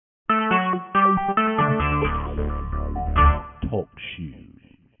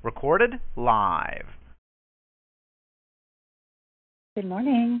Shoes. Recorded live. Good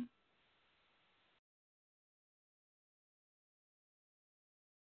morning.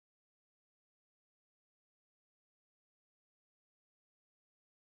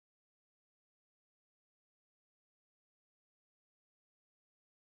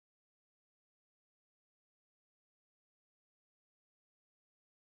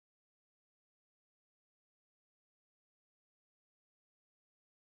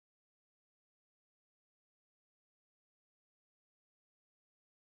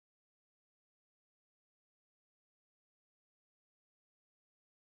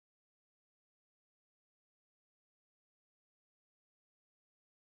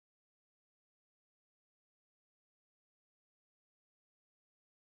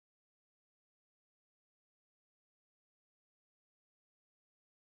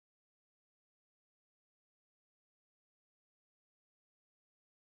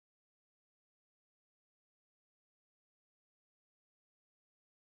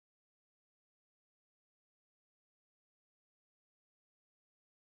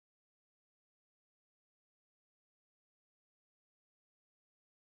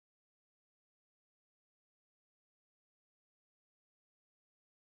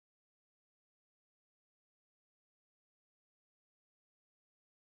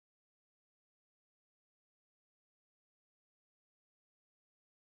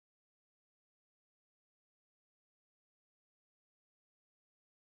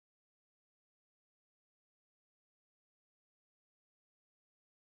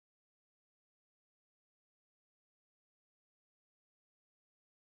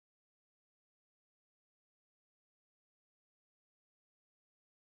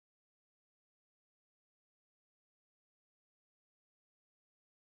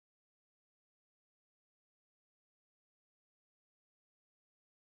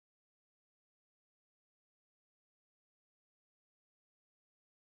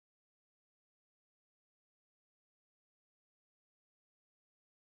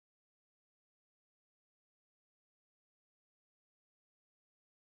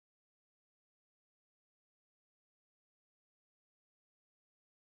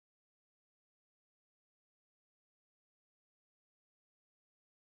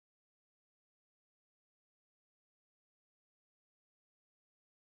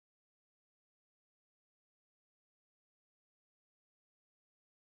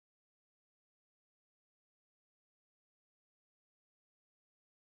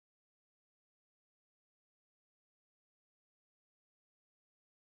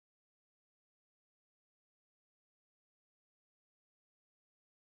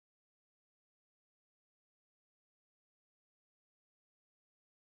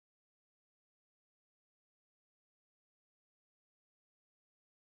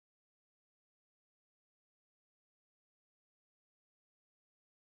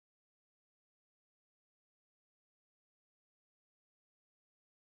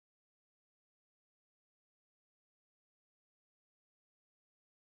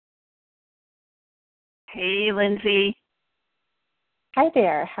 Hey, Lindsay. Hi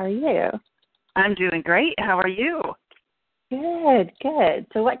there. How are you? I'm doing great. How are you? Good, good.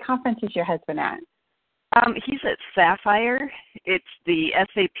 So what conference is your husband at? He's at Sapphire. It's the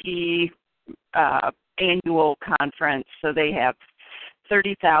SAP annual conference, so they have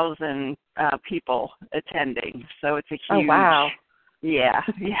 30,000 people attending. So it's a huge. Oh, wow. Yeah.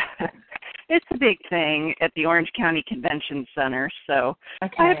 It's a big thing at the Orange County Convention Center. So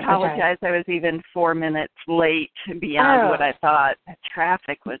I apologize. I was even 4 minutes late beyond what I thought. The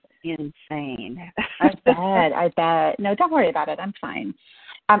traffic was insane. I bet. No, don't worry about it. I'm fine.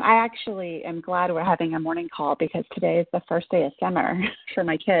 I actually am glad we're having a morning call because today is the first day of summer for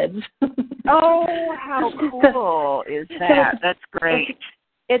my kids. Oh, how cool is that? That's great.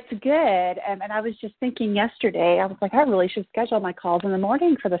 It's good. And I was just thinking yesterday, I was like, I really should schedule my calls in the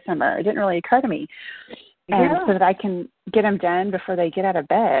morning for the summer. It didn't really occur to me. So that I can get them done before they get out of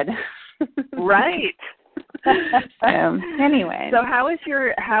bed. Right. Anyway. So how is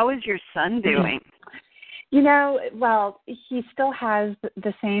your son doing? You know, well, he still has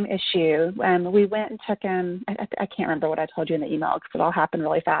the same issue. We went and took him, I can't remember what I told you in the email because it all happened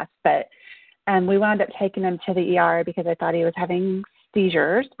really fast, but we wound up taking him to the ER because I thought he was having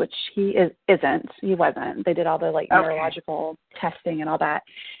seizures, which he wasn't. They did all the neurological testing and all that,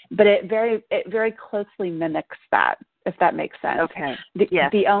 but it very closely mimics that, if that makes sense. Okay.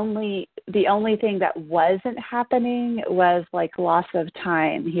 The only thing that wasn't happening was like loss of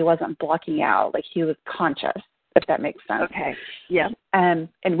time. He wasn't blocking out, like he was conscious, if that makes sense. Okay. Yeah. And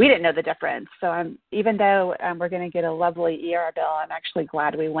we didn't know the difference. So even though we're going to get a lovely ER bill, I'm actually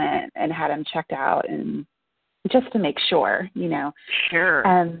glad we went and had him checked out, and just to make sure, Sure.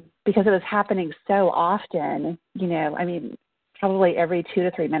 Because it was happening so often, I mean, probably every 2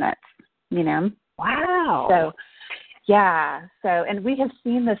 to 3 minutes, Wow. So, yeah. So, and we have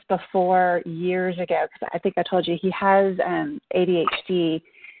seen this before years ago, because I think I told you he has ADHD,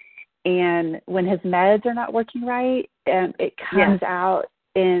 and when his meds are not working right, it comes out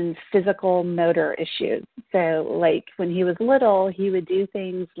in physical motor issues. So, like when he was little, he would do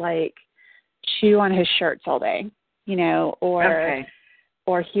things like chew on his shirts all day,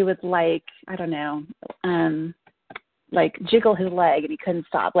 or he would like jiggle his leg and he couldn't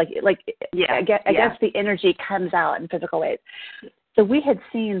stop. I guess the energy comes out in physical ways. So we had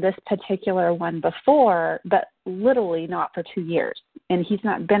seen this particular one before, but literally not for 2 years. And he's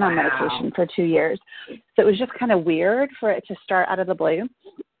not been on medication for 2 years. So it was just kind of weird for it to start out of the blue.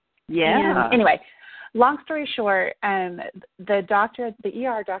 Yeah. And anyway, long story short, the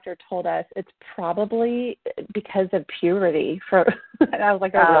ER doctor told us it's probably because of puberty. And I was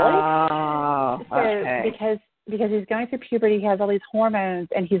like, oh, really? Okay. Because he's going through puberty, he has all these hormones,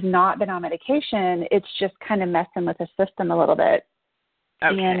 and he's not been on medication. It's just kind of messing with his system a little bit.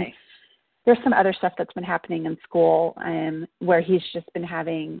 Okay. And there's some other stuff that's been happening in school where he's just been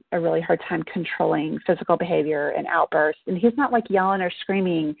having a really hard time controlling physical behavior and outbursts. And he's not like yelling or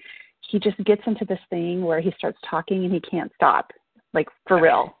screaming. He just gets into this thing where he starts talking and he can't stop, like for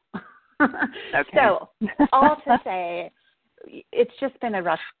real. Okay. So all to say, it's just been a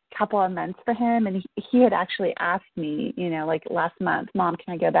rough couple of months for him. And he had actually asked me, like last month, Mom,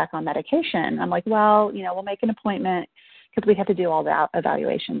 can I go back on medication? I'm like, well, we'll make an appointment, because we have to do all the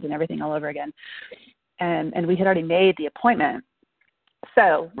evaluations and everything all over again. And we had already made the appointment.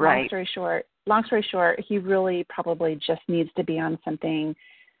 So long story short, he really probably just needs to be on something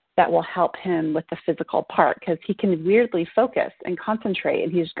that will help him with the physical part, because he can weirdly focus and concentrate,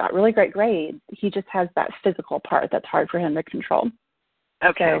 and he's got really great grades. He just has that physical part that's hard for him to control.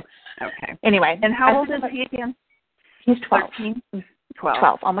 Okay. So, anyway. And how old is he again? He's 12.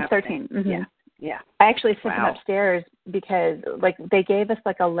 12, almost 13. Mm-hmm. Yeah. I actually sent him upstairs because, they gave us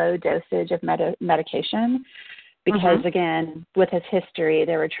a low dosage of medication because, again, with his history,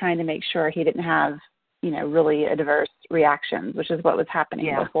 they were trying to make sure he didn't have, really adverse reactions, which is what was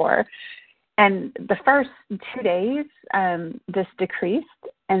happening before. And the first 2 days, this decreased,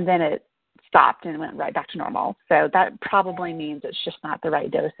 and then it stopped and went right back to normal. So that probably means it's just not the right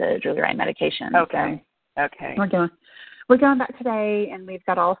dosage or the right medication. Okay. So okay. We're going back today, and we've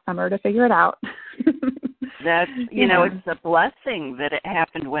got all summer to figure it out. That's, it's a blessing that it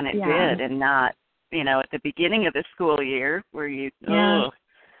happened when it did, and not, at the beginning of the school year where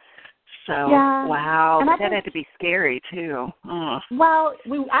wow, that had to be scary too. Well,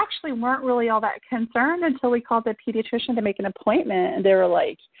 we actually weren't really all that concerned until we called the pediatrician to make an appointment, and they were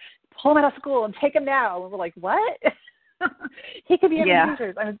like, pull him out of school and take him now. And we're like, what? He could be having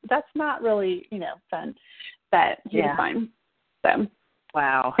seizures. I mean, that's not really, fun. But he was fine. So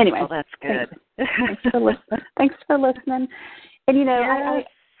wow. Anyway, well, that's good. Thanks for listening. And I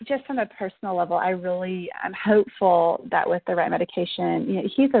just on a personal level, I'm hopeful that with the right medication,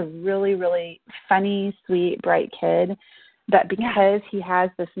 he's a really, really funny, sweet, bright kid. But because he has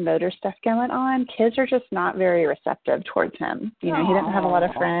this motor stuff going on, kids are just not very receptive towards him. He doesn't have a lot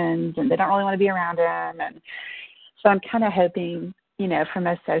of friends, and they don't really want to be around him. And so I'm kind of hoping, from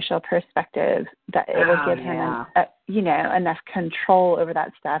a social perspective, that it will give him, enough control over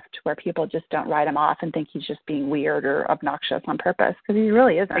that stuff to where people just don't write him off and think he's just being weird or obnoxious on purpose, because he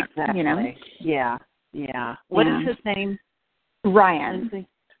really isn't. Exactly. Yeah. What is his name? Ryan.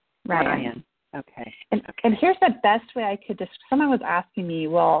 Ryan. Okay. And here's the best way I could describe. Someone was asking me,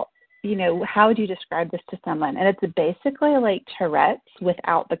 well, how would you describe this to someone? And it's basically like Tourette's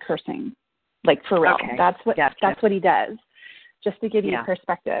without the cursing, like for real. Okay. That's what he does. Just to give you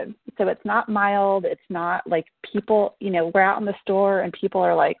perspective. So it's not mild. It's not like people, we're out in the store and people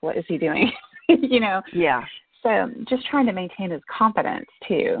are like, what is he doing? Yeah. So just trying to maintain his confidence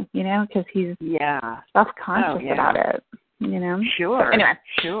too, because he's self-conscious about it, Sure. So anyway.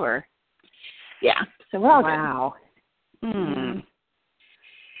 Sure. Yeah. So we're all good. Wow.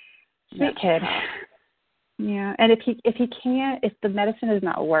 Sweet kid. Yeah. And if the medicine is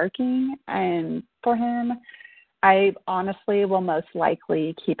not working for him, I honestly will most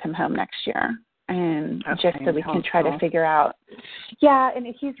likely keep him home next year, and just so we can try to figure out. Yeah, and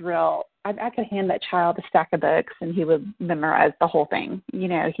he's real. I could hand that child a stack of books, and he would memorize the whole thing.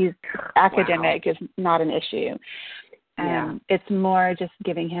 He's academic is not an issue. It's more just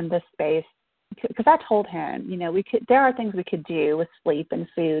giving him the space because I told him, there are things we could do with sleep and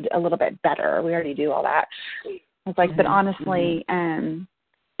food a little bit better. We already do all that. I was like, but honestly,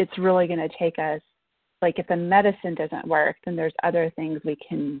 it's really going to take us, like, if the medicine doesn't work, then there's other things we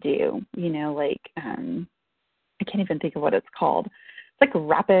can do, I can't even think of what it's called. It's like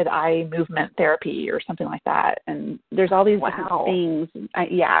rapid eye movement therapy or something like that. And there's all these different things,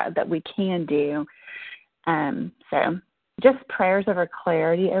 that we can do. So just prayers over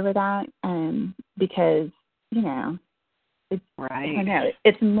clarity over that, because, it's, I don't know,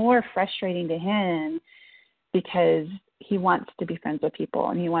 it's more frustrating to him because he wants to be friends with people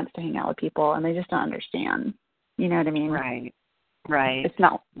and he wants to hang out with people, and they just don't understand. You know what I mean? Right. It's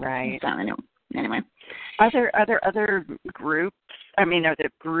not right. So anyway. Are there other groups? I mean, are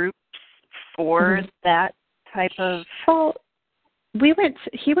there groups for that type of? Well, he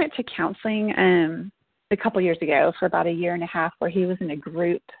went to counseling a couple years ago for about a year and a half, where he was in a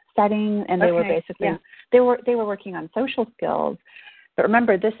group setting, and they were basically they were working on social skills. But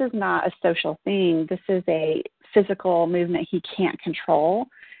remember, this is not a social thing. This is a physical movement he can't control.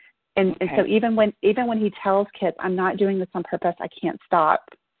 And so even when he tells kids, I'm not doing this on purpose, I can't stop,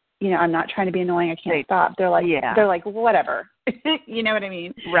 I'm not trying to be annoying, I can't stop, they're like, whatever. You know what I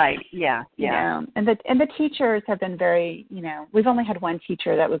mean? Right. Yeah. And the teachers have been very, we've only had one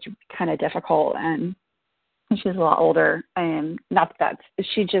teacher that was kind of difficult, and she's a lot older, and not that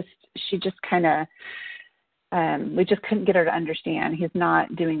she just kind of, we just couldn't get her to understand he's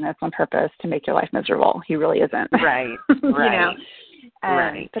not doing this on purpose to make your life miserable. He really isn't. Right.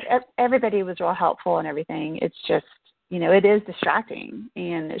 Right. But everybody was real helpful and everything. It's just, it is distracting.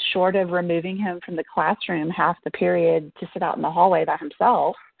 And short of removing him from the classroom half the period to sit out in the hallway by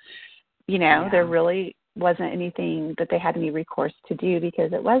himself, there really wasn't anything that they had any recourse to do,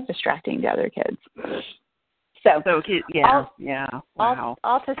 because it was distracting to other kids. So wow.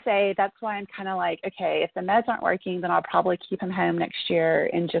 All to say, that's why I'm kind of like, okay, if the meds aren't working, then I'll probably keep him home next year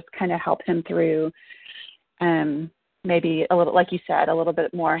and just kind of help him through maybe a little, like you said, a little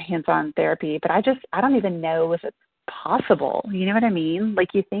bit more hands-on therapy. But I don't even know if it's possible. You know what I mean? Like,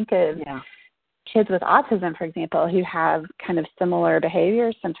 you think of kids with autism, for example, who have kind of similar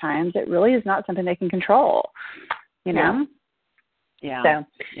behaviors sometimes. It really is not something they can control, Yeah. So,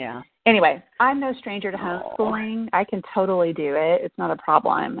 anyway, I'm no stranger to homeschooling. I can totally do it. It's not a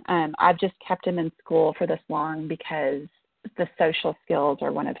problem. I've just kept him in school for this long because the social skills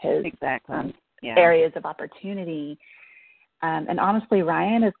are one of his areas of opportunity. And honestly,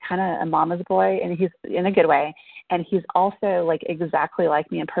 Ryan is kind of a mama's boy, and he's in a good way. And he's also like exactly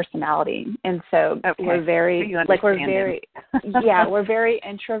like me in personality. And so we're very, we're very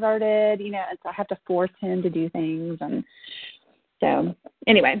introverted, and so I have to force him to do things. And so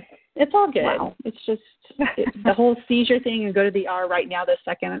anyway, it's all good. Wow. It's just the whole seizure thing, and go to the ER right now this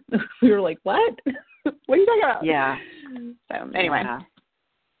second. We were like, what? What are you talking about? Yeah. So anyway. Yeah.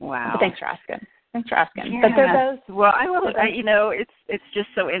 Wow. But thanks for asking. Yeah. But they're both. Well, I will. It's just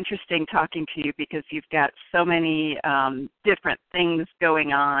so interesting talking to you, because you've got so many different things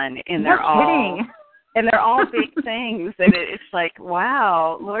going on, and they're all big things, and it's like,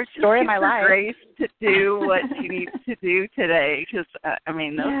 wow, Lord, just story of give my life. her grace to do what she needs to do today. Because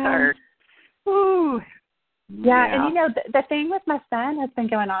those are. Woo. Yeah, and the thing with my son has been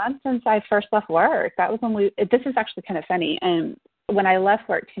going on since I first left work. That was when this is actually kind of funny. And when I left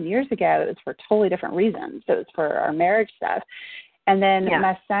work 10 years ago, it was for totally different reasons. So it was for our marriage stuff. And then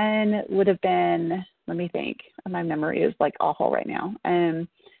my son would have been, let me think, my memory is like awful right now.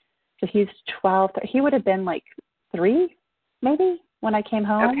 So he's 12, he would have been like 3 maybe when I came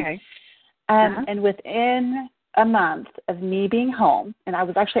home. Okay. And within a month of me being home, and I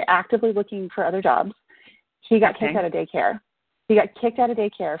was actually actively looking for other jobs, he got kicked out of daycare. He got kicked out of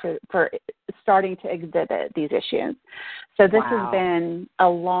daycare for starting to exhibit these issues. So this has been a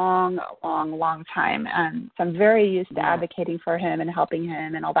long, long, long time. So I'm very used to advocating for him and helping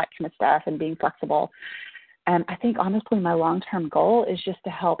him and all that kind of stuff and being flexible. I think, honestly, my long-term goal is just to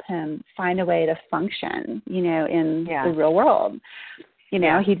help him find a way to function, in the real world.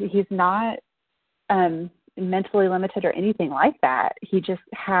 He's not mentally limited or anything like that. He just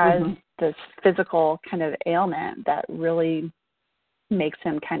has this physical kind of ailment that really makes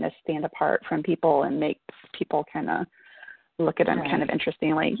him kind of stand apart from people and makes people kind of look at him kind of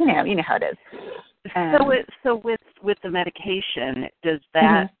interestingly. You know how it is. So with the medication, does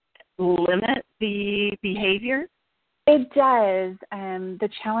that limit the behavior? It does. The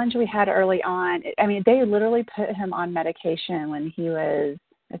challenge we had early on, they literally put him on medication when he was,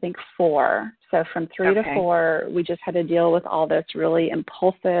 I think, 4. So from 3 to 4, we just had to deal with all this really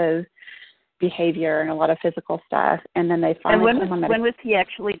impulsive behavior and a lot of physical stuff. And then they finally put him on medication. When was he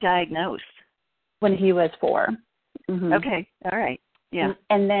actually diagnosed? When he was 4. Mm-hmm. Okay. All right. Yeah.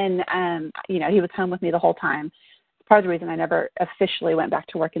 And then, he was home with me the whole time. Part of the reason I never officially went back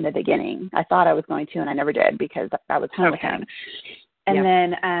to work in the beginning. I thought I was going to, and I never did because I was home with him. And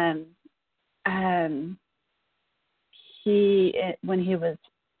then when he was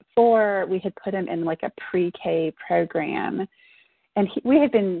 4, we had put him in like a pre-K program. And we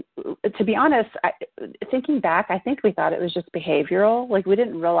had been, to be honest, thinking back, I think we thought it was just behavioral. Like we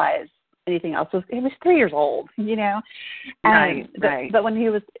didn't realize anything else. He was 3 years old, Right. But when he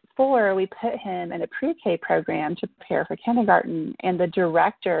was 4, we put him in a pre-K program to prepare for kindergarten. And the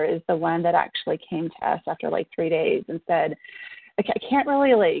director is the one that actually came to us after like 3 days and said, okay, I can't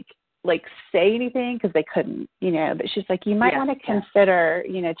really like say anything because they couldn't, but she's like, you might want to consider,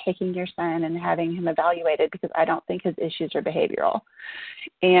 taking your son and having him evaluated because I don't think his issues are behavioral.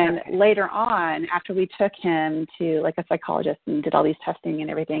 And later on, after we took him to like a psychologist and did all these testing and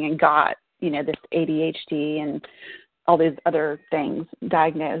everything and got, this ADHD and all these other things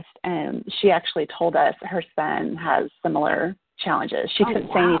diagnosed, she actually told us her son has similar challenges. She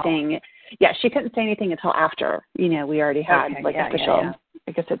couldn't say anything. Yeah, she couldn't say anything until after, we already had official,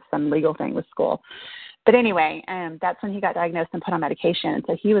 I guess it's some legal thing with school. But anyway, that's when he got diagnosed and put on medication.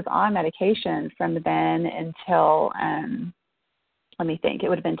 So he was on medication from then until, let me think, it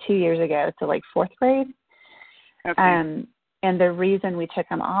would have been 2 years ago, so like 4th grade. Okay. And the reason we took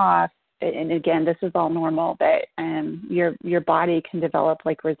him off, and again, this is all normal, but your body can develop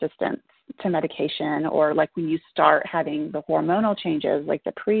like resistance to medication, or like when you start having the hormonal changes, like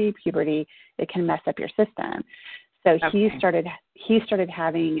the pre-puberty, it can mess up your system. So he started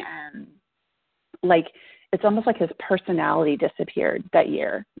having like it's almost like his personality disappeared that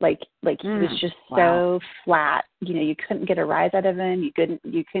year. Like he was just so flat. You couldn't get a rise out of him. You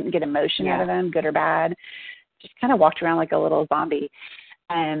couldn't get emotion out of him, good or bad. Just kind of walked around like a little zombie.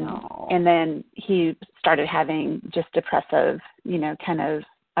 And then he started having just depressive, kind of,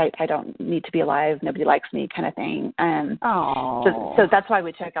 I don't need to be alive, nobody likes me kind of thing. So that's why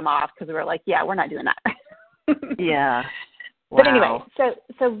we took him off, because we were like, we're not doing that. Yeah. But anyway,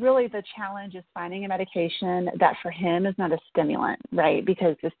 so really the challenge is finding a medication that for him is not a stimulant, right?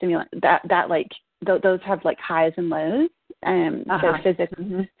 Because the stimulant that like those have like highs and lows. So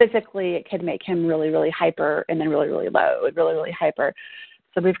physically it could make him really, really hyper and then really, really low, really, really hyper.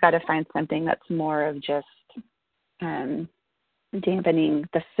 So we've got to find something that's more of just dampening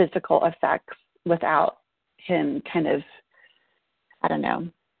the physical effects without him kind of, I don't know,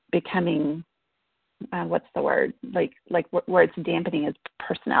 becoming, what's the word? Like where it's dampening his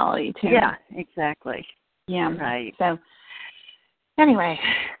personality too. Yeah, exactly. Yeah. Right. So anyway,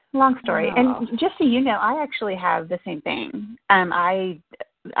 long story. And just so you know, I actually have the same thing. I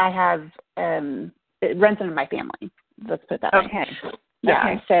have, it runs in my family. Let's put it that way. Okay. Yeah.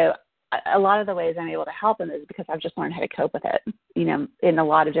 Okay. So a lot of the ways I'm able to help them is because I've just learned how to cope with it, in a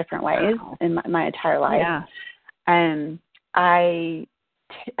lot of different ways in my entire life. Yeah. I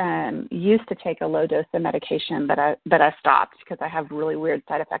used to take a low dose of medication, but I stopped because I have really weird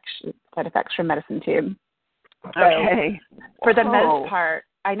side effects from medicine too. So for the most part,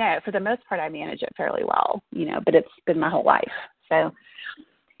 I manage it fairly well, but it's been my whole life. So,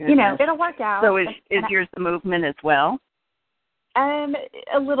 it'll work out. So is yours the movement as well?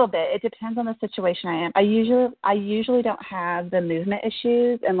 A little bit. It depends on the situation I am. I usually don't have the movement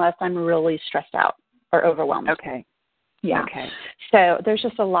issues unless I'm really stressed out or overwhelmed. Okay. Yeah. Okay. So there's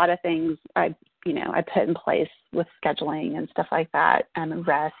just a lot of things I put in place with scheduling and stuff like that,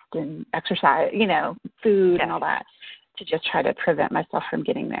 rest and exercise, food and all that, to just try to prevent myself from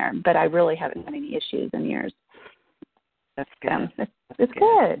getting there. But I really haven't had any issues in years. That's good. It's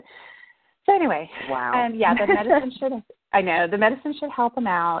good. So anyway, the medicine the medicine should help him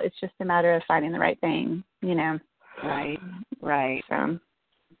out. It's just a matter of finding the right thing, Right. So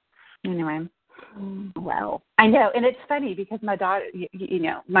anyway. Well, I know, and it's funny because my daughter,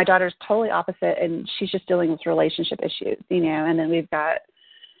 my daughter's totally opposite, and she's just dealing with relationship issues, and then we've got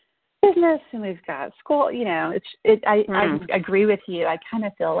business and we've got school, I agree with you. I kind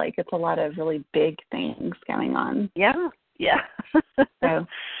of feel like it's a lot of really big things going on. Yeah. So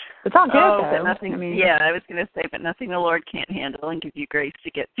it's all good, though. But nothing. I was going to say, but nothing the Lord can't handle and give you grace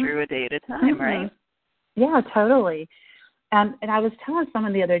to get through a day at a time, right? Yeah, totally. And I was telling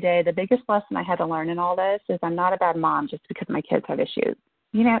someone the other day, the biggest lesson I had to learn in all this is I'm not a bad mom just because my kids have issues.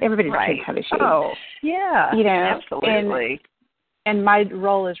 Everybody's kids have issues. Oh, yeah, absolutely. And my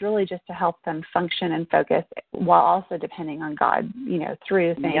role is really just to help them function and focus while also depending on God,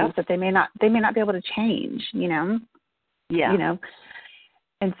 through things that they may not be able to change, Yeah.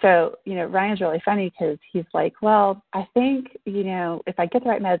 And so, Ryan's really funny because he's like, well, I think, if I get the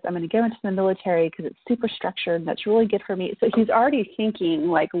right meds, I'm going to go into the military because it's super structured and that's really good for me. So he's already thinking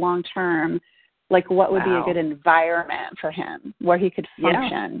like long term, like what would be a good environment for him where he could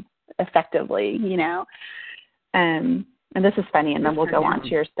function effectively, And this is funny, and then we'll go on to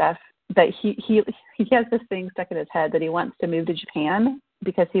your stuff. But he has this thing stuck in his head that he wants to move to Japan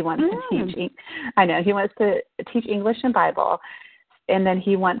because he wants to teach. I know he wants to teach English and Bible. And then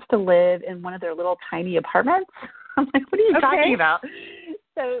he wants to live in one of their little tiny apartments. I'm like, what are you talking about?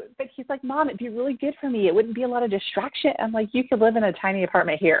 So, but he's like, Mom, it'd be really good for me. It wouldn't be a lot of distraction. I'm like, you could live in a tiny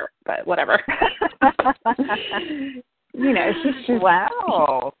apartment here, but whatever. He's just,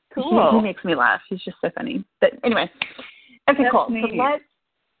 wow, cool. He makes me laugh. He's just so funny. But anyway, okay, That's cool. neat.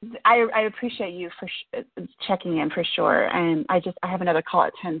 So I appreciate you for checking in for sure. And I have another call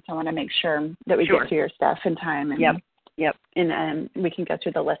at 10, so I want to make sure that we get to your stuff in time. And, Yep. And we can go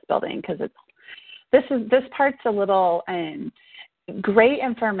through the list building because this part's a little great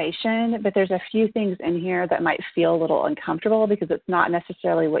information, but there's a few things in here that might feel a little uncomfortable because it's not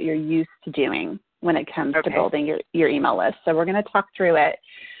necessarily what you're used to doing when it comes to building your email list. So we're going to talk through it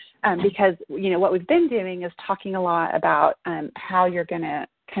because what we've been doing is talking a lot about how you're going to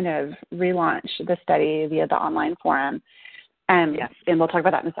kind of relaunch the study via the online forum. And we'll talk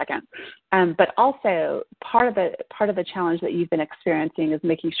about that in a second. But also part of the challenge that you've been experiencing is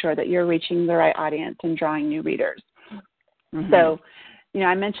making sure that you're reaching the right audience and drawing new readers. Mm-hmm. So,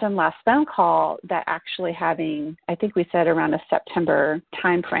 I mentioned last phone call that actually having, I think we said around a September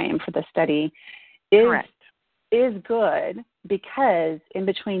time frame for the study is good because in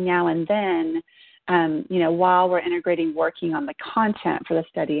between now and then, while we're working on the content for the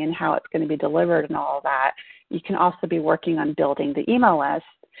study and how it's going to be delivered and all of that, you can also be working on building the email list.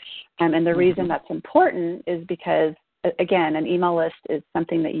 And the reason that's important is because, again, an email list is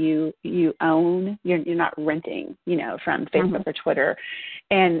something that you own. You're not renting, from Facebook or Twitter.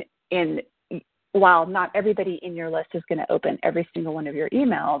 And while not everybody in your list is going to open every single one of your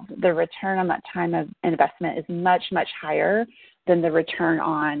emails, the return on that time of investment is much, much higher than the return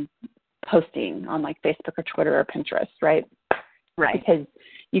on posting on like Facebook or Twitter or Pinterest, right? Right. Because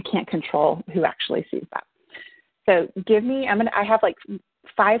you can't control who actually sees that. So I have like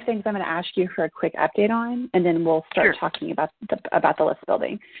 5 things I'm going to ask you for a quick update on, and then we'll start talking about the list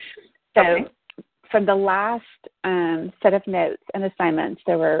building. So from the last set of notes and assignments,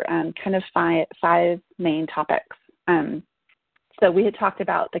 there were kind of 5 main topics. So we had talked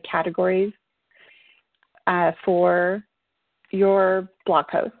about the categories for your blog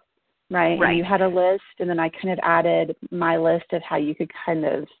post. Right. And you had a list, and then I kind of added my list of how you could kind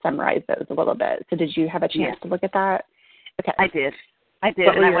of summarize those a little bit. So did you have a chance to look at that? Okay. I did.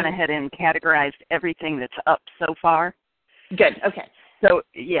 And I went ahead and categorized everything that's up so far. Good. Okay. So,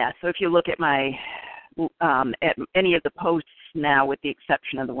 so if you look at my, at any of the posts now, with the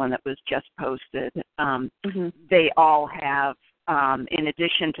exception of the one that was just posted, they all have, in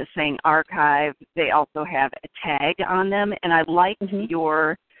addition to saying archive, they also have a tag on them. And I liked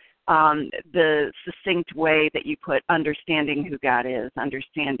your the succinct way that you put understanding who God is,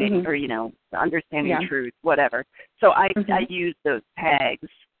 understanding, or, understanding truth, whatever. So I use those tags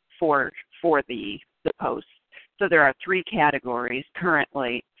for the posts. So there are 3 categories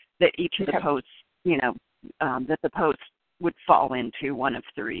currently that each of the posts, that the posts would fall into one of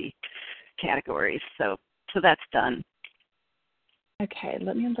 3 categories. So that's done. Okay,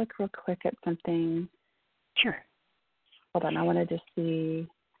 let me look real quick at something. Sure. Hold on, I wanted to see.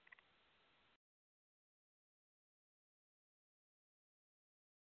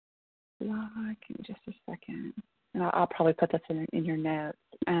 Give me just a second. And I'll probably put this in your notes.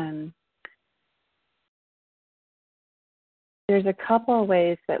 There's a couple of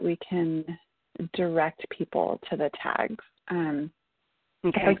ways that we can direct people to the tags.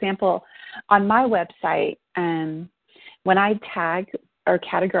 For example, on my website, when I tag or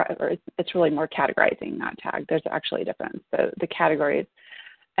categorize, or it's really more categorizing, not tag. There's actually a difference. So the categories,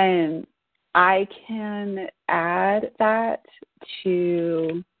 I can add that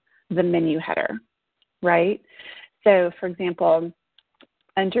to the menu header, right? So, for example,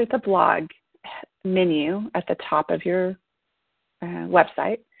 under the blog menu at the top of your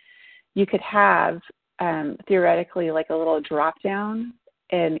website, you could have theoretically like a little drop down,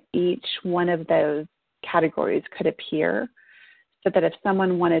 and each one of those categories could appear, so that if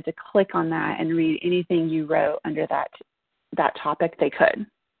someone wanted to click on that and read anything you wrote under that topic, they could.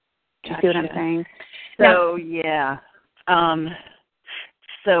 Do you see what I'm saying? So,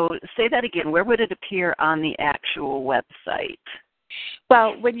 So say that again. Where would it appear on the actual website?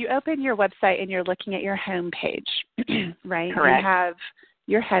 Well, when you open your website and you're looking at your home page, right? Correct.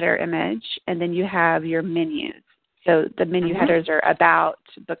 your header image, and then you have your menus. So the menu headers are about,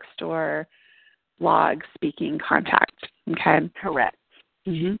 bookstore, blog, speaking, contact. Okay? Correct.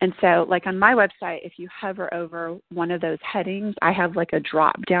 And so, like on my website, if you hover over one of those headings, I have like a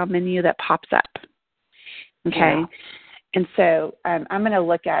drop-down menu that pops up. Okay? Yeah. And so I'm going to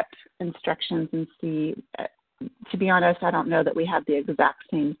look up instructions and see. To be honest, I don't know that we have the exact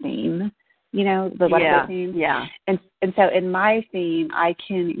same theme, the website theme. Yeah. And so in my theme, I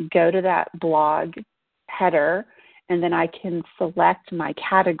can go to that blog header, and then I can select my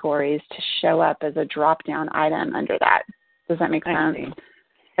categories to show up as a drop-down item under that. Does that make sense? I see.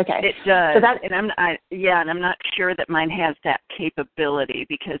 Okay. It does. So and I'm not sure that mine has that capability,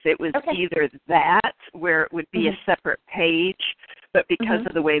 because it was either that where it would be a separate page, but because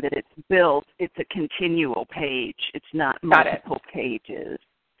of the way that it's built, it's a continual page. It's not multiple pages.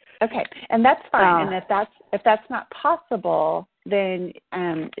 Okay, and that's fine. And if that's not possible, then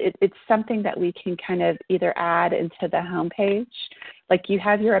it's something that we can kind of either add into the homepage. Like you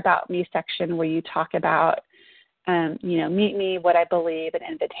have your About Me section where you talk about, meet me, what I believe, an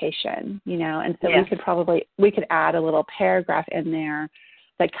invitation, and so we could add a little paragraph in there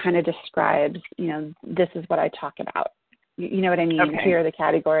that kind of describes, this is what I talk about. You know what I mean? Okay. Here are the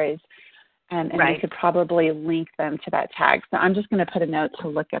categories. And we could probably link them to that tag. So I'm just going to put a note to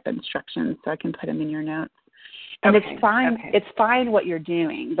look up instructions so I can put them in your notes. And it's fine. Okay. It's fine what you're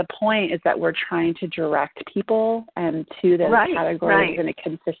doing. The point is that we're trying to direct people to those categories in a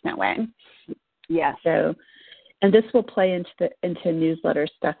consistent way. Yes. So, and this will play into newsletter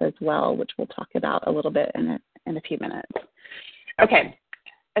stuff as well, which we'll talk about a little bit in a few minutes. Okay.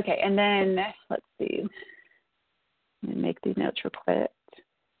 And then let's see. Let me make these notes real quick.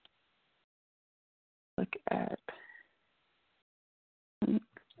 Look up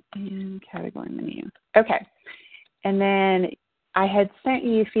and category menu. Okay. And then I had sent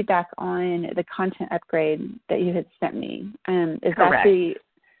you feedback on the content upgrade that you had sent me. Correct.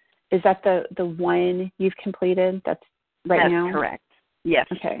 Is that the one you've completed? That's now? That's correct. Yes.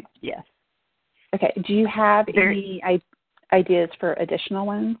 Okay. Yes. Okay. Do you have any ideas for additional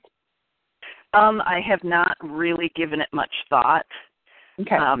ones? I have not really given it much thought.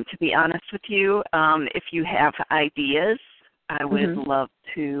 Okay. To be honest with you, if you have ideas, I would love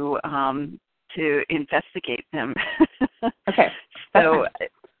to investigate them. Okay. So,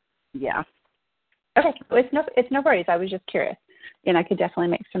 yeah. Okay. Well, it's no worries. I was just curious, and I could definitely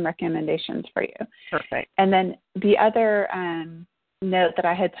make some recommendations for you. Perfect. And then the other note that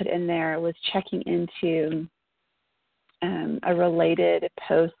I had put in there was checking into a related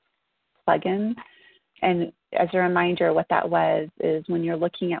post plugin. And as a reminder, what that was is when you're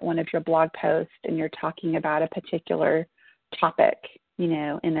looking at one of your blog posts and you're talking about a particular topic,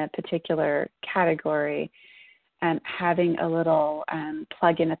 in a particular category, having a little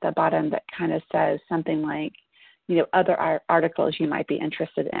plugin at the bottom that kind of says something like, other articles you might be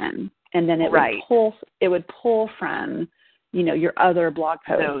interested in, and then it would pull from, your other blog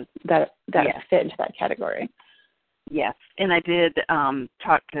posts that fit into that category. Yes, and I did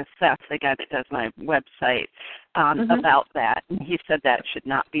talk to Seth, the guy that does my website, about that, and he said that should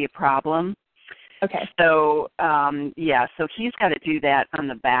not be a problem. Okay. So, so he's got to do that on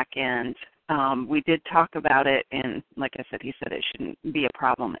the back end. We did talk about it, and like I said, he said it shouldn't be a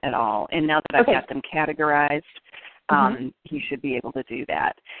problem at all. And now that I've got them categorized, he should be able to do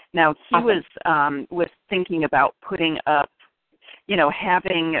that. Now, he was thinking about putting up,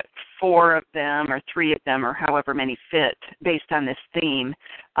 having 4 of them or 3 of them or however many fit based on this theme,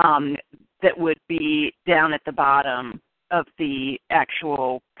 that would be down at the bottom of the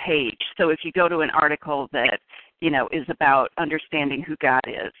actual page. So if you go to an article that, is about understanding who God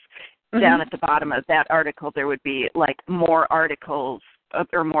is, down at the bottom of that article there would be like more articles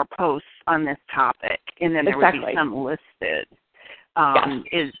or more posts on this topic, and then there would be some listed.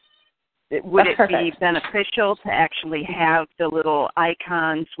 Would it be beneficial to actually have the little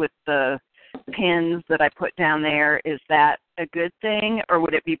icons with the pins that I put down there? Is that a good thing, or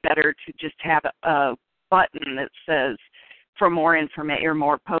would it be better to just have a button that says, for more information or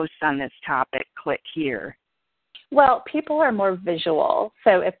more posts on this topic, click here? Well, people are more visual.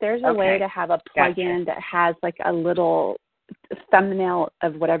 So if there's a way to have a plugin that has like a little thumbnail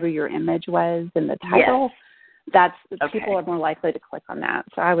of whatever your image was in the title, people are more likely to click on that.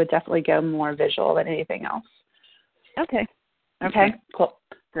 So I would definitely go more visual than anything else. Okay. Cool.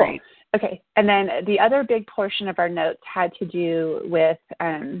 Great. Okay. And then the other big portion of our notes had to do with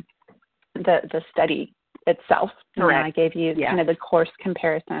the study itself. Correct. And I gave you kind of the course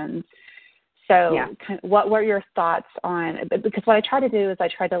comparisons. So what were your thoughts on, because what I try to do is I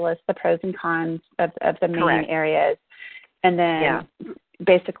try to list the pros and cons of the main areas. And then,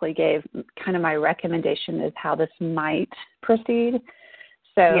 basically gave kind of my recommendation is how this might proceed.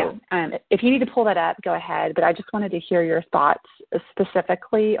 So if you need to pull that up, go ahead. But I just wanted to hear your thoughts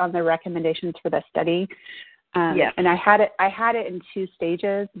specifically on the recommendations for the study. And I had it in 2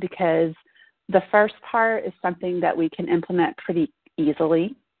 stages because the first part is something that we can implement pretty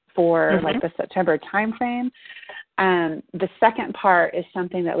easily for like the September timeframe. The second part is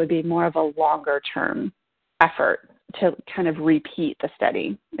something that would be more of a longer term effort to kind of repeat the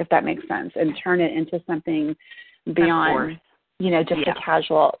study, if that makes sense, and turn it into something beyond, just a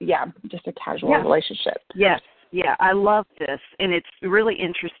casual, relationship. Yes. Yeah, I love this, and it's really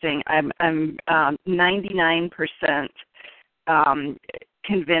interesting. I'm 99%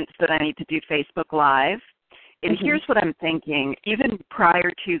 convinced that I need to do Facebook Live. And here's what I'm thinking. Even prior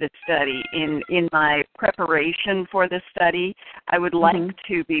to the study, in my preparation for the study, I would like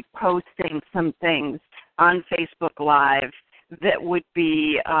to be posting some things on Facebook Live that would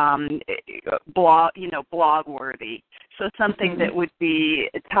be blog worthy. So something that would be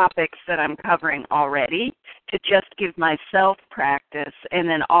topics that I'm covering already to just give myself practice and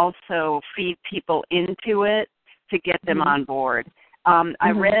then also feed people into it to get them on board.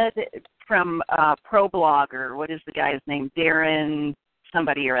 I read from ProBlogger, what is the guy's name? Darren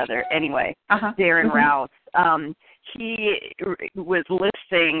somebody or other. Anyway, Darren Rouse. He was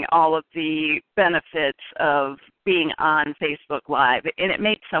listing all of the benefits of being on Facebook Live, and it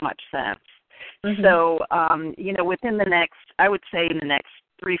made so much sense. So, within the next, I would say in the next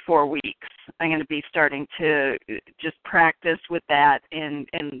 3-4 weeks, I'm going to be starting to just practice with that and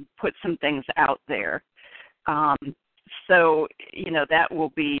put some things out there. So, that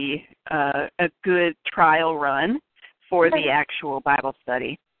will be a good trial run for the actual Bible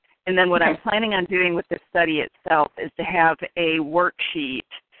study. And then what I'm planning on doing with the study itself is to have a worksheet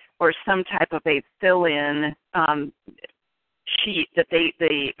or some type of a fill-in sheet that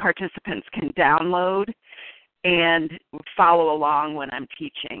the participants can download and follow along when I'm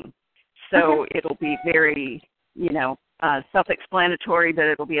teaching. So it'll be very, self-explanatory, but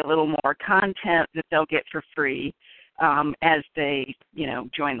it'll be a little more content that they'll get for free as they,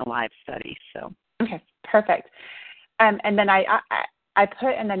 join the live study. So okay, perfect. And then I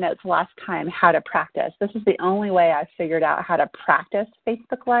put in the notes last time how to practice. This is the only way I figured out how to practice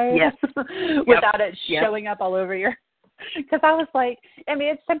Facebook Live without it showing up all over your. Because I was like,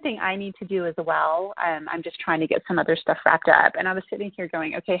 it's something I need to do as well. I'm just trying to get some other stuff wrapped up. And I was sitting here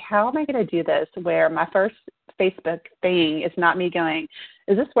going, okay, how am I going to do this where my first Facebook thing is not me going,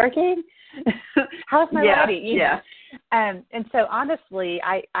 is this working? How's my writing? And so honestly,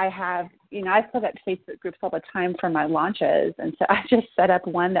 I have, I set up Facebook groups all the time for my launches. And so I just set up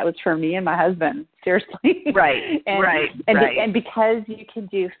one that was for me and my husband, seriously. Right, and because you can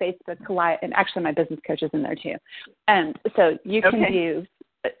do Facebook Live, and actually my business coach is in there too. And so you can do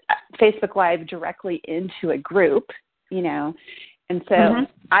Facebook Live directly into a group, and so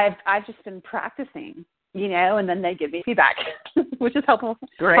I've just been practicing, and then they give me feedback, which is helpful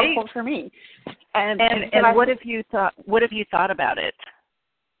for me. And what have you thought? What have you thought about it?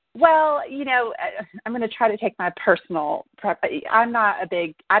 Well, I'm going to try to take my personal.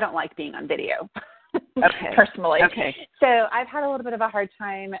 I don't like being on video. Personally. Okay. So I've had a little bit of a hard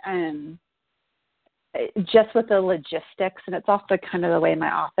time just with the logistics, and it's also kind of the way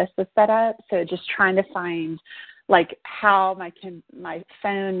my office is set up. So just trying to find like how my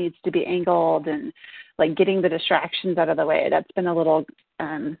phone needs to be angled and like getting the distractions out of the way. That's been a little,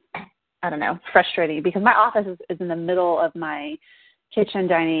 frustrating because my office is in the middle of my kitchen,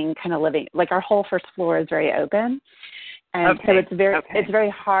 dining, kind of living. Like our whole first floor is very open. And so it's very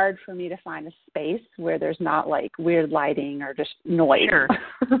hard for me to find a space where there's not like weird lighting or just noise. Sure.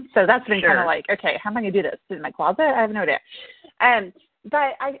 So that's been kind of like, okay, how am I going to do this? In my closet? I have no idea.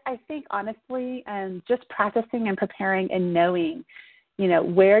 But I think honestly, just practicing and preparing and knowing,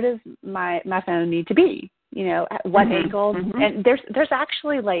 where does my phone need to be? At what angle? And there's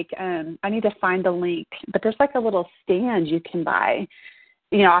actually like, I need to find the link, but there's like a little stand you can buy,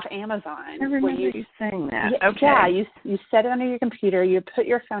 off Amazon. I remember you saying that. Yeah, you set it under your computer, you put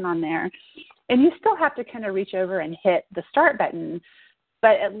your phone on there, and you still have to kind of reach over and hit the start button,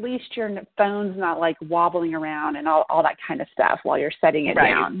 but at least your phone's not like wobbling around and all that kind of stuff while you're setting it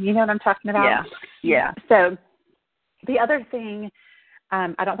down. You know what I'm talking about? Yeah. So the other thing,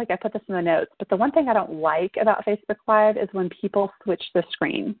 I don't think I put this in the notes, but the one thing I don't like about Facebook Live is when people switch the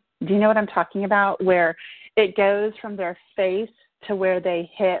screen. Do you know what I'm talking about? Where it goes from their face to where they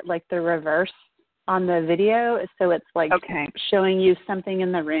hit like the reverse on the video. So it's like showing you something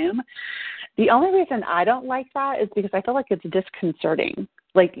in the room. The only reason I don't like that is because I feel like it's disconcerting.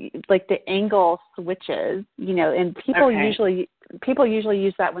 Like the angle switches, and people usually people usually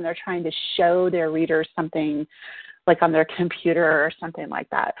use that when they're trying to show their readers something like on their computer or something like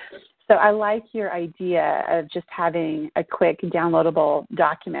that. So I like your idea of just having a quick downloadable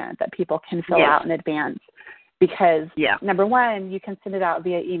document that people can fill out in advance because, number one, you can send it out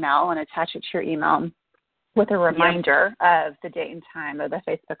via email and attach it to your email with a reminder of the date and time of the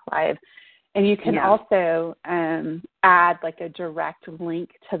Facebook Live. And you can also add like a direct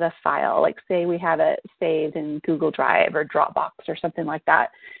link to the file. Like say we have it saved in Google Drive or Dropbox or something like that.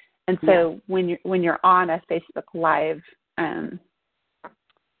 And so when you're on a Facebook Live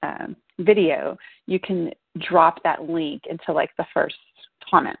video, you can drop that link into like the first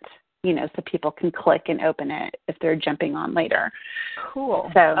comment, you know, so people can click and open it if they're jumping on later. Cool.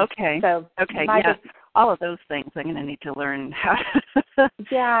 So all of those things I'm going to need to learn how to,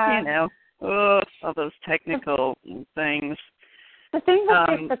 you know, all those technical things. The thing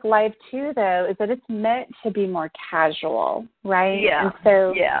with Facebook Live, too, though, is that it's meant to be more casual, right? Yeah. And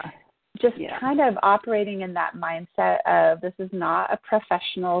so just kind of operating in that mindset of this is not a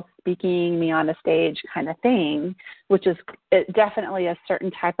professional speaking me on a stage kind of thing, which is definitely a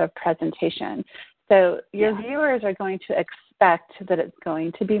certain type of presentation. So your viewers are going to expect that it's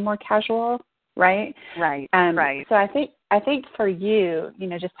going to be more casual, right? Right. So I think for you, you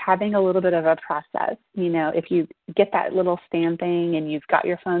know, just having a little bit of a process, you know, if you get that little stand thing and you've got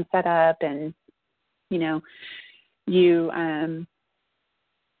your phone set up and, you know, you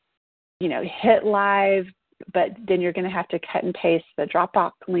know, hit live, but then you're going to have to cut and paste the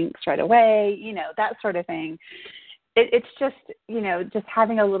Dropbox links right away, you know, that sort of thing. It's just, you know, just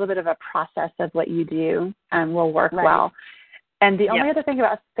having a little bit of a process of what you do will work well. And the only other thing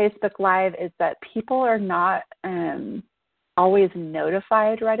about Facebook Live is that people are not always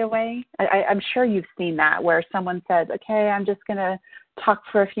notified right away. I'm sure you've seen that where someone says, okay, I'm just going to talk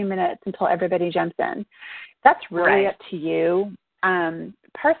for a few minutes until everybody jumps in. That's really up to you.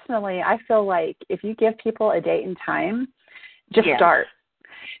 Personally, I feel like if you give people a date and time, just start.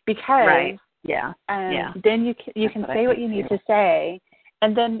 Because then you can say what you need to say,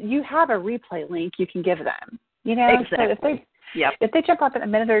 and then you have a replay link you can give them. You know, so if they jump up a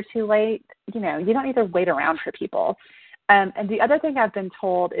minute or two late, you know, you don't need to wait around for people. And the other thing I've been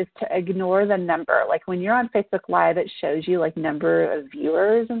told is to ignore the number. Like when you're on Facebook Live, it shows you like number of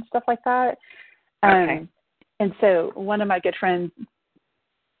viewers and stuff like that. And so one of my good friends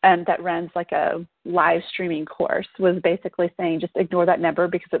that runs like a live streaming course was basically saying just ignore that number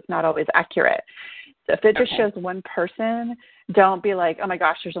because it's not always accurate. So if it just shows one person, don't be like, oh my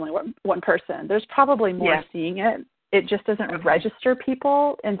gosh, there's only one person. There's probably more seeing it. It just doesn't register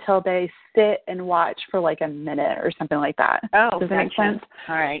people until they sit and watch for like a minute or something like that. Oh, does that make sense?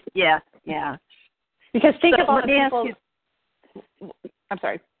 All right. Yeah. Because think of all the people. I'm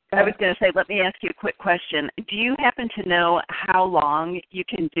sorry. I was going to say, let me ask you a quick question. Do you happen to know how long you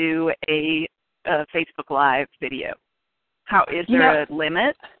can do a Facebook Live video? Is there a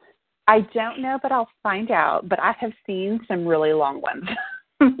limit? I don't know, but I'll find out. But I have seen some really long ones.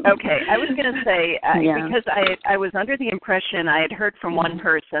 Okay, I was going to say, because I was under the impression I had heard from one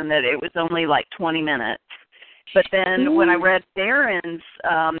person that it was only like 20 minutes. But then when I read Darren's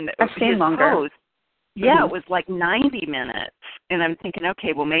his longer. post, it was like 90 minutes. And I'm thinking,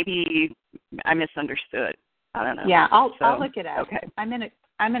 okay, well, maybe I misunderstood. I don't know. Yeah, I'll look it up. Okay. I'm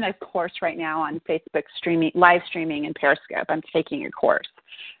in a course right now on Facebook live streaming and Periscope. I'm taking a course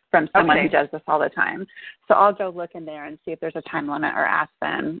from someone who does this all the time. So I'll go look in there and see if there's a time limit or ask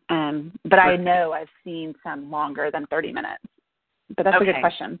them. But I know I've seen some longer than 30 minutes. But that's a good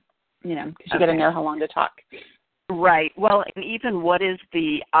question, you know, because you got to know how long to talk. Right. Well, and even what is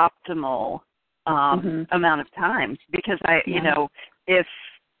the optimal amount of time? Because you know,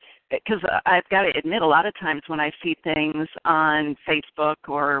 because I've got to admit, a lot of times when I see things on Facebook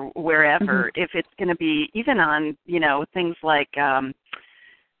or wherever, if it's going to be even on, you know, things like,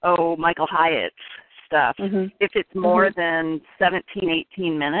 Michael Hyatt's stuff, if it's more than 17,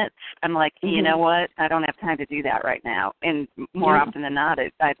 18 minutes, I'm like, you know what, I don't have time to do that right now. And more often than not,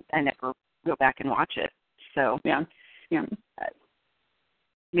 I never go back and watch it. So, I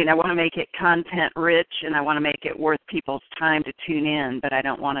mean, I want to make it content rich and I want to make it worth people's time to tune in, but I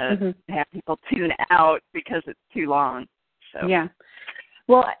don't want to have people tune out because it's too long. So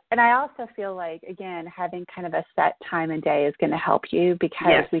Well, and I also feel like, again, having kind of a set time and day is going to help you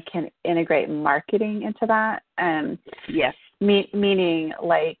because we can integrate marketing into that. Meaning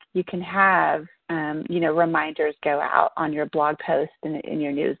like you can have, you know, reminders go out on your blog post and in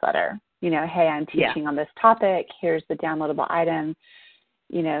your newsletter. You know, hey, I'm teaching on this topic. Here's the downloadable item.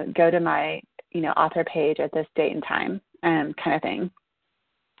 You know, go to my, you know, author page at this date and time, kind of thing.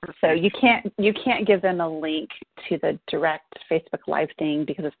 So you can't give them a link to the direct Facebook Live thing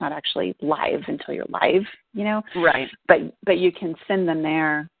because it's not actually live until you're live, Right. But you can send them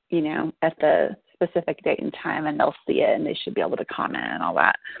there, at the specific date and time, and they'll see it and they should be able to comment and all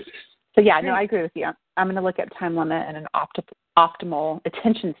that. So yeah, no, I agree with you. I'm going to look at time limit and an optimal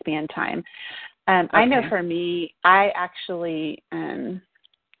attention span time. Okay. I know for me, I actually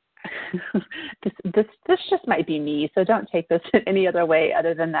this just might be me, so don't take this any other way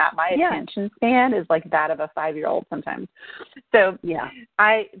other than that. My attention span is like that of a 5-year-old sometimes. So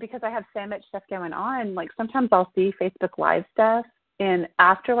because I have so much stuff going on, like sometimes I'll see Facebook Live stuff, and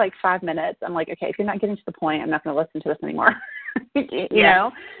after like 5 minutes, I'm like, okay, if you're not getting to the point, I'm not going to listen to this anymore. you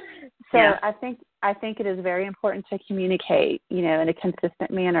know? So I think it is very important to communicate, in a consistent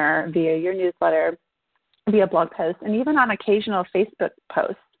manner via your newsletter, via blog posts, and even on occasional Facebook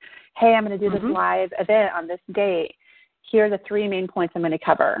posts. Hey, I'm going to do this live event on this date. Here are the 3 main points I'm going to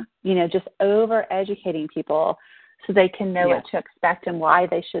cover. Just over-educating people so they can know what to expect and why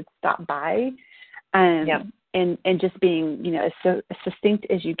they should stop by. And just being, as succinct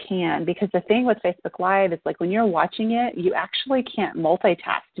as you can. Because the thing with Facebook Live is, like, when you're watching it, you actually can't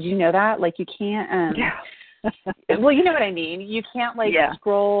multitask. Did you know that? Like, you can't well, you know what I mean. You can't,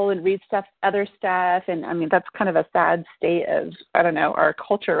 scroll and read other stuff. And, I mean, that's kind of a sad state of, I don't know, our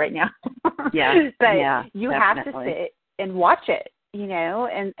culture right now. But you have to sit and watch it,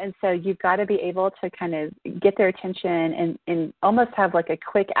 and so you've got to be able to kind of get their attention and almost have, like, a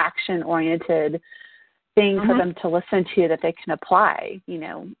quick action-oriented thing for them to listen to that they can apply,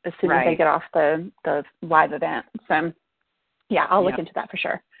 as soon as they get off the live event. So, I'll look into that for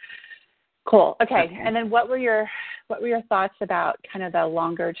sure. Cool. Okay. And then what were your thoughts about kind of the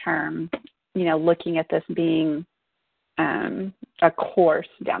longer term, looking at this being a course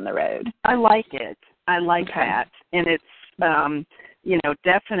down the road? I like it. I like that. And it's,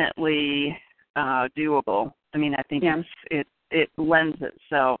 definitely doable. I mean, I think it lends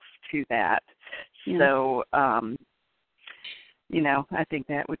itself to that. Yeah. So, I think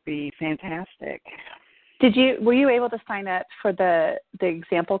that would be fantastic. Were you able to sign up for the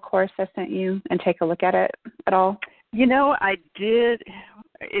example course I sent you and take a look at it at all? I did.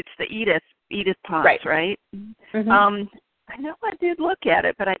 It's the Edith Potts, right? Mm-hmm. I know I did look at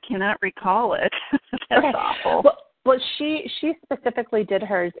it, but I cannot recall it. That's awful. Well, she specifically did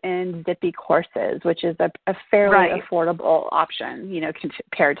hers in Zippy Courses, which is a fairly affordable option,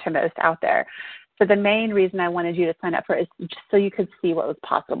 compared to most out there. So the main reason I wanted you to sign up for it is just so you could see what was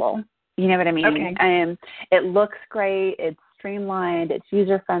possible. You know what I mean? Okay. It looks great. It's streamlined. It's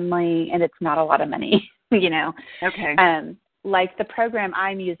user-friendly, and it's not a lot of money, Okay. Like the program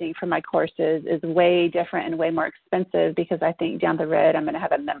I'm using for my courses is way different and way more expensive because I think down the road I'm going to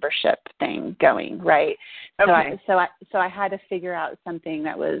have a membership thing going, right? Okay. So I had to figure out something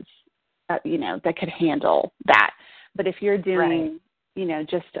that was, that could handle that. But if you're doing,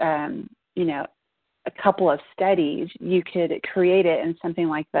 just, a couple of studies, you could create it in something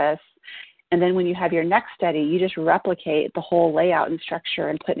like this. And then when you have your next study, you just replicate the whole layout and structure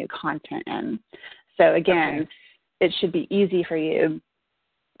and put new content in. So again, it should be easy for you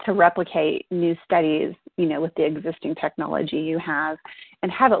to replicate new studies, with the existing technology you have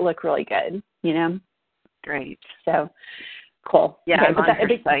and have it look really good, Great. So cool. Yeah, I'm on her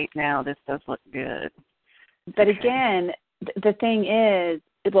site now. This does look good. But again, the thing is,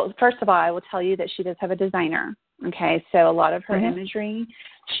 well, first of all, I will tell you that she does have a designer. Okay, so a lot of her imagery,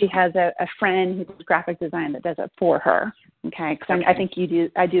 she has a friend who does graphic design that does it for her. Okay, because I think you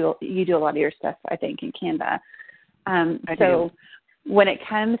do a lot of your stuff, I think, in Canva. So when it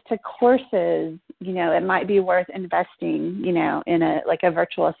comes to courses, it might be worth investing, in a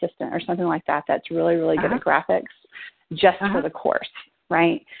virtual assistant or something like that that's really, really good at graphics just for the course,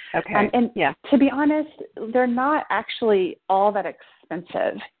 right? Okay. And to be honest, they're not actually all that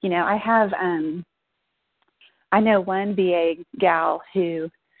expensive. I have I know one VA gal who,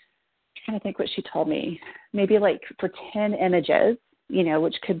 I'm trying to think what she told me, maybe like for 10 images,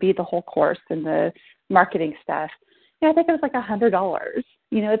 which could be the whole course and the marketing stuff. I think it was like $100.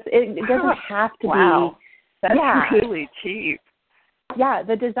 It doesn't have to be. That's really cheap. Yeah,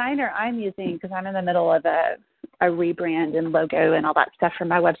 the designer I'm using, because I'm in the middle of a rebrand and logo and all that stuff for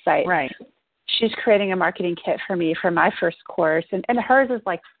my website. Right. She's creating a marketing kit for me for my first course, and hers is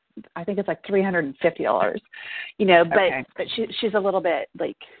like, I think it's like $350. But she's a little bit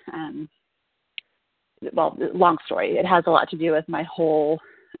like, long story. It has a lot to do with my whole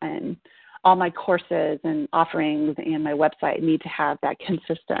all my courses and offerings and my website need to have that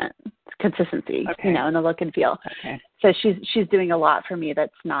consistency, in the look and feel. Okay. So she's doing a lot for me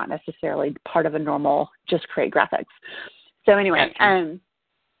that's not necessarily part of a normal just create graphics. So anyway,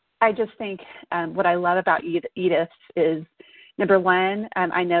 I just think what I love about Edith is, number one,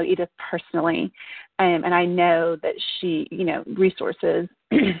 I know Edith personally, and I know that she, resources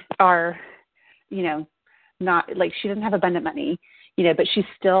are, not like she doesn't have abundant money, but she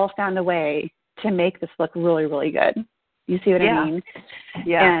still found a way to make this look really, really good. You see what I mean?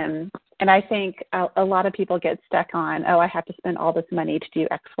 Yeah. And I think a lot of people get stuck on, I have to spend all this money to do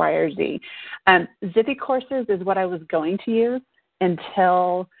X, Y, or Z. Zippy Courses is what I was going to use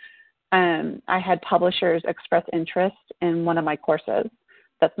until I had publishers express interest in one of my courses.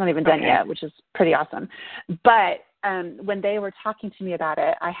 That's not even done yet, which is pretty awesome. But when they were talking to me about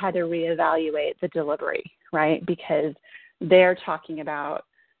it, I had to reevaluate the delivery, right? Because they're talking about,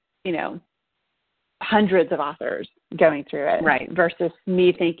 hundreds of authors going through it, right, versus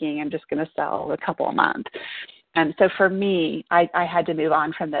me thinking I'm just going to sell a couple a month. And so for me, I had to move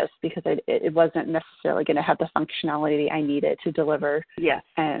on from this because it wasn't necessarily going to have the functionality I needed to deliver,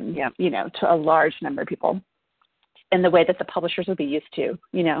 to a large number of people in the way that the publishers would be used to,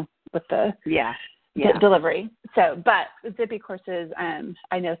 with the delivery. So, but Zippy Courses,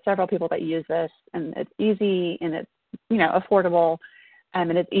 I know several people that use this, and it's easy and it's, affordable,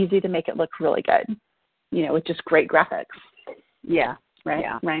 and it's easy to make it look really good, with just great graphics. Yeah. Right.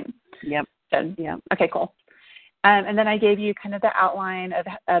 Yeah. Right. Yep. Good. Yeah. Okay, cool. And then I gave you kind of the outline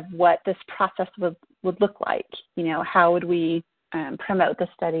of what this process would look like. How would we promote the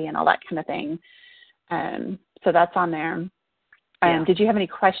study and all that kind of thing. So that's on there. Did you have any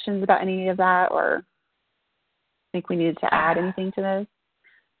questions about any of that, or think we needed to add anything to this?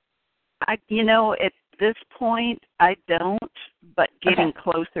 At this point, I don't, but getting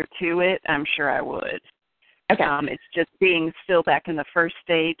closer to it, I'm sure I would. Okay. It's just being still back in the first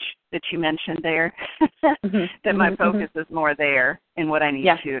stage that you mentioned there, that my focus is more there in what I need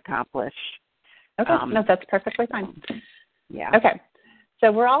to accomplish. Okay. No, that's perfectly fine. Yeah. Okay.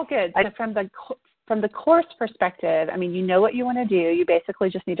 So we're all good. So from the course perspective, you know what you want to do. You basically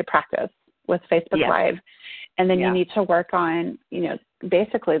just need to practice with Facebook Live, and then you need to work on,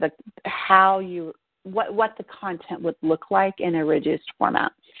 basically what the content would look like in a reduced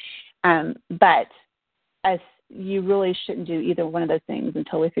format. But as you really shouldn't do either one of those things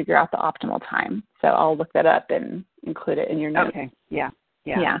until we figure out the optimal time. So I'll look that up and include it in your notes. Okay. Yeah.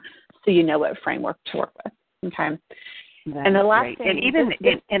 So you know what framework to work with. Okay. That's and the last great. thing, and even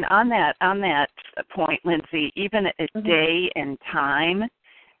and on that point, Lindsay, even a day and time,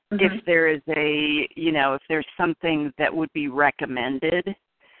 if there is if there's something that would be recommended,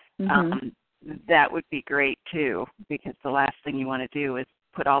 that would be great too, because the last thing you want to do is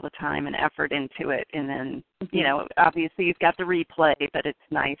put all the time and effort into it, and then obviously you've got the replay, but it's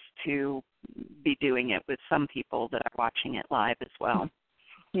nice to be doing it with some people that are watching it live as well.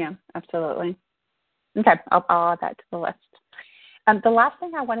 Yeah, absolutely. Okay, I'll add that to the list. The last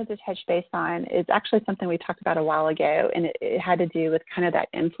thing I wanted to touch base on is actually something we talked about a while ago, and it had to do with kind of that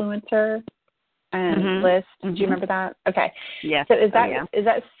influencer list. Do you remember that? Okay. Yeah. So is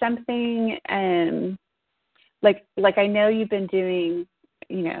that something like I know you've been doing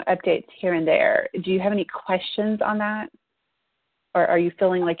updates here and there. Do you have any questions on that, or are you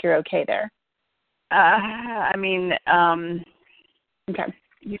feeling like you're okay there? Okay.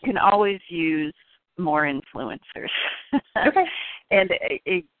 You can always use more influencers. Okay. And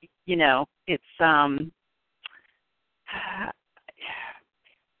it's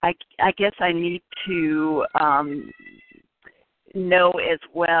I guess I need to know as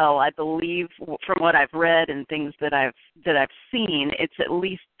well. I believe from what I've read and things that I've seen, it's at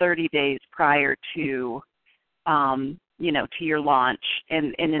least 30 days prior to to your launch.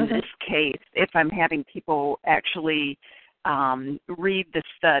 And in this case, if I'm having people actually read the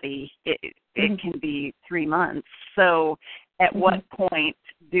study, it can be 3 months. So at what point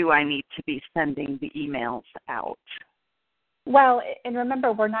do I need to be sending the emails out? Well, and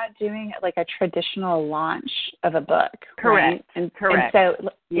remember, we're not doing it like a traditional launch of a book. Correct. Right? Correct. And so,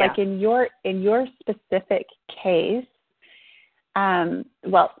 like in your specific case, I've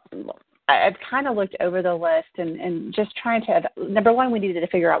kind of looked over the list and just trying to, number one, we needed to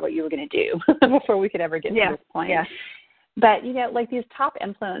figure out what you were going to do before we could ever get to this point. Yeah. But, like these top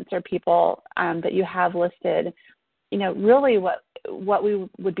influencer people that you have listed, really what we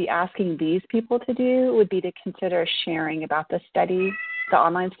would be asking these people to do would be to consider sharing about the study, the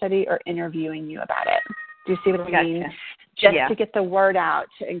online study, or interviewing you about it. Do you see what I mean? Just to get the word out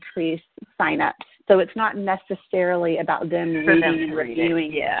to increase signups. So it's not necessarily about them reading and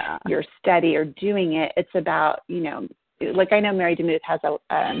reviewing your study or doing it. It's about, like I know Mary DeMuth has a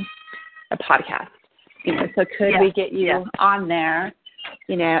podcast. So could we get you on there,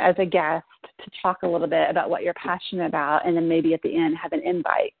 as a guest to talk a little bit about what you're passionate about, and then maybe at the end have an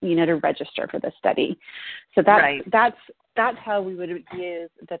invite, to register for the study. So that's how we would use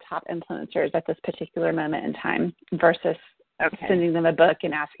the top influencers at this particular moment in time versus sending them a book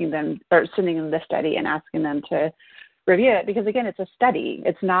and asking them, or sending them the study and asking them to review it. Because again, it's a study.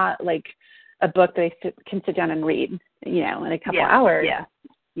 It's not like a book they can sit down and read, in a couple hours.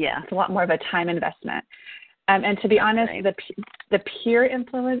 Yeah. It's a lot more of a time investment. And to be honest, the peer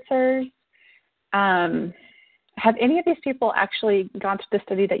influencers, have any of these people actually gone to the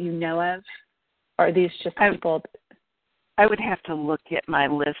study that you know of? Or are these just people? I would have to look at my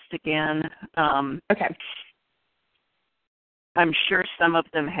list again. Okay. I'm sure some of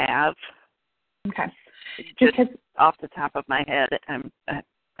them have. Okay. Just off the top of my head,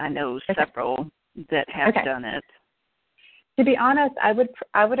 I know several that have done it. To be honest, I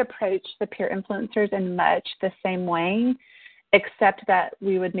would approach the peer influencers in much the same way, except that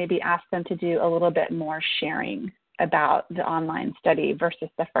we would maybe ask them to do a little bit more sharing about the online study versus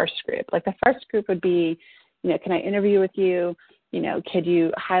the first group. Like the first group would be, can I interview with you? Could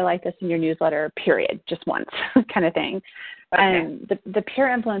you highlight this in your newsletter, period, just once kind of thing. Okay. And the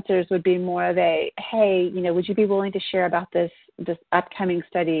peer influencers would be more of a, hey, would you be willing to share about this upcoming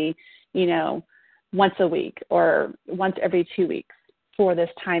study, once a week or once every 2 weeks for this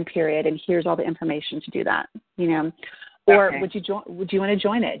time period, and here's all the information to do that, Or would you want to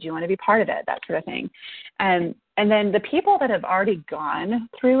join it? Do you want to be part of it? That sort of thing. And then the people that have already gone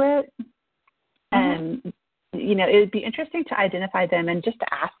through it, it would be interesting to identify them and just to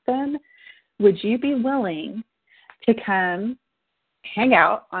ask them, would you be willing to come hang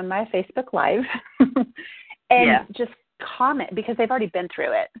out on my Facebook Live and just comment, because they've already been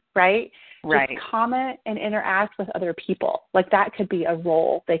through it, right? Right. Just comment and interact with other people. Like that could be a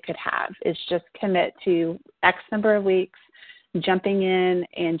role they could have, is just commit to X number of weeks, jumping in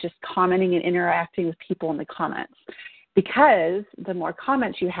and just commenting and interacting with people in the comments. Because the more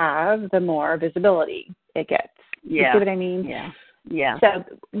comments you have, the more visibility it gets. You see what I mean? Yeah. So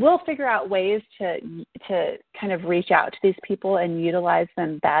we'll figure out ways to kind of reach out to these people and utilize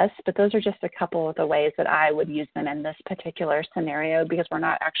them best. But those are just a couple of the ways that I would use them in this particular scenario, because we're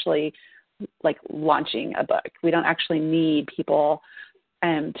not actually like launching a book. We don't actually need people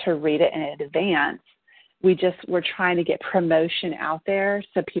to read it in advance. We're trying to get promotion out there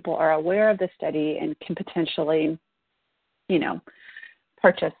so people are aware of the study and can potentially,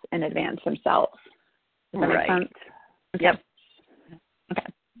 purchase in advance themselves. Does that make sense? Okay. Yep.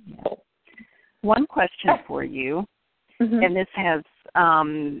 Okay. Cool. One question for you, and this has,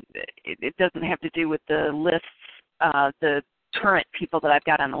 it doesn't have to do with the lists, the current people that I've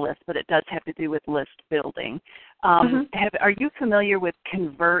got on the list, but it does have to do with list building. Are you familiar with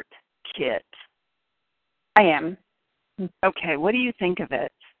ConvertKit? I am. Okay. What do you think of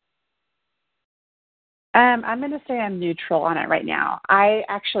it? I'm going to say I'm neutral on it right now. I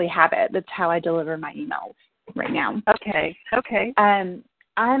actually have it. That's how I deliver my emails right now. Okay.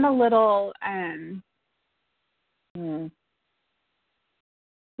 I'm a little,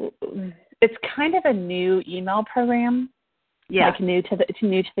 it's kind of a new email program. Yeah. Like it's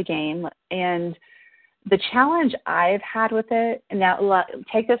new to the game. And the challenge I've had with it, and now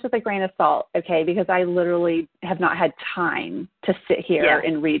take this with a grain of salt, okay, because I literally have not had time to sit here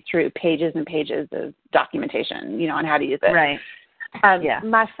and read through pages and pages of documentation, on how to use it. Right.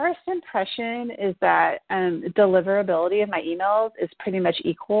 My first impression is that deliverability of my emails is pretty much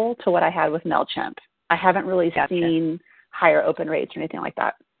equal to what I had with MailChimp. I haven't really seen higher open rates or anything like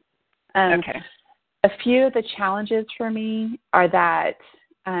that. A few of the challenges for me are that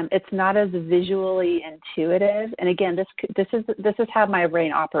it's not as visually intuitive. And again, this is how my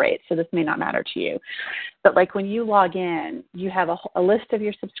brain operates, so this may not matter to you. But like when you log in, you have a list of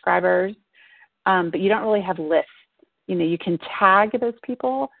your subscribers, but you don't really have lists. You can tag those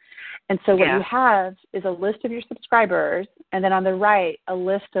people. And so what you have is a list of your subscribers, and then on the right, a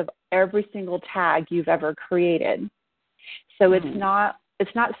list of every single tag you've ever created. So it's not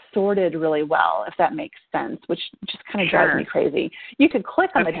sorted really well, if that makes sense, which just kind of drives me crazy. You could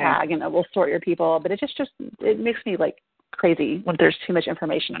click on the tag and it will sort your people, but it makes me like crazy when there's too much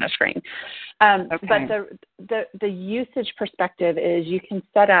information on a screen. But the usage perspective is you can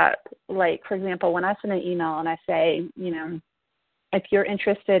set up, like, for example, when I send an email and I say, if you're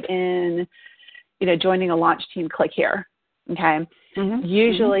interested in, joining a launch team, click here. Okay.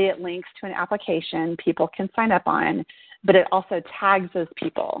 Usually it links to an application people can sign up on, but it also tags those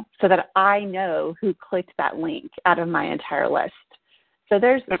people so that I know who clicked that link out of my entire list. So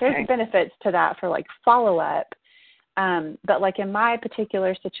there's benefits to that for like follow-up. But like in my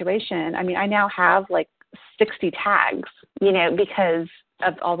particular situation, I mean, I now have like 60 tags, because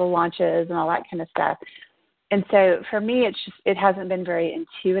of all the launches and all that kind of stuff. And so for me, it hasn't been very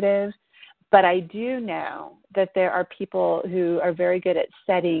intuitive, but I do know that there are people who are very good at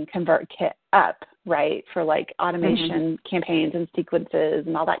setting ConvertKit up, right, for like automation campaigns and sequences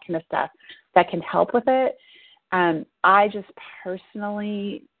and all that kind of stuff that can help with it. I just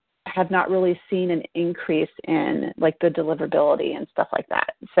personally have not really seen an increase in like the deliverability and stuff like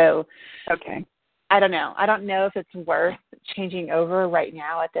that. So, okay. I don't know. I don't know if it's worth changing over right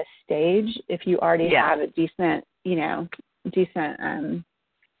now at this stage if you already have a decent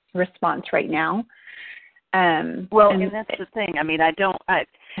response right now. And that's the thing. I mean,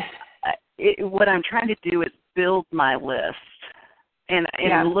 what I'm trying to do is build my list. And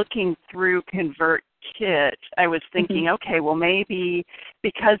looking through ConvertKit, I was thinking, okay, well, maybe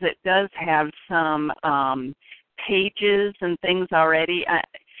because it does have some pages and things already,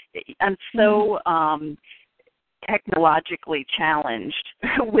 I'm so technologically challenged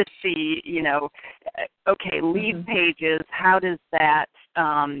with the, lead pages. How does that,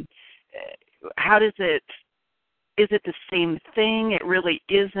 is it the same thing? It really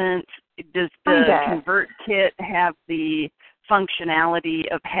isn't. Does the ConvertKit have the functionality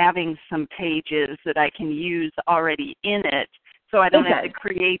of having some pages that I can use already in it so I don't have to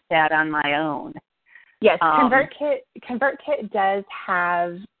create that on my own? Yes, ConvertKit does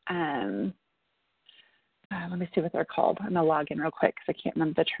have, let me see what they're called. I'm going to log in real quick because I can't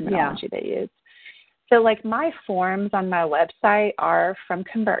remember the terminology they use. So like my forms on my website are from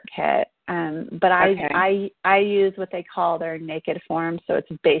ConvertKit, but I use what they call their naked forms. So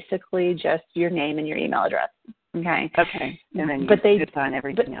it's basically just your name and your email address. Okay. Okay. And then you define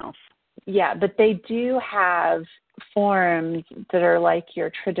everything else. Yeah, but they do have forms that are like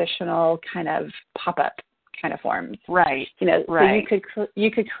your traditional kind of pop-up kind of forms. Right. So you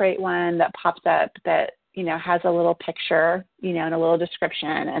could create one that pops up that, has a little picture, and a little description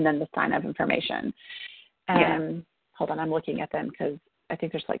and then the sign-up information. Hold on, I'm looking at them because I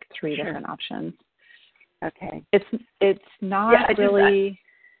think there's like 3 different options. Okay. It's not really...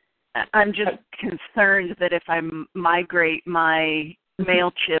 I'm just concerned that if I migrate my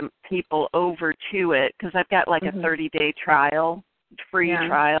MailChimp people over to it, because I've got like a 30-day trial, free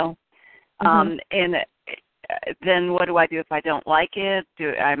trial, and then what do I do if I don't like it? Do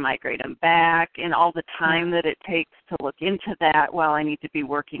I migrate them back? And all the time that it takes to look into that while I need to be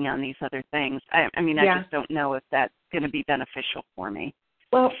working on these other things. I just don't know if that's going to be beneficial for me.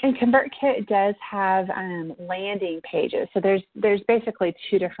 Well, and ConvertKit does have landing pages. So there's basically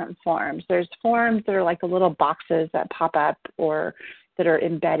 2 different forms. There's forms that are like the little boxes that pop up or that are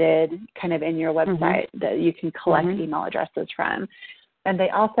embedded kind of in your website that you can collect email addresses from. And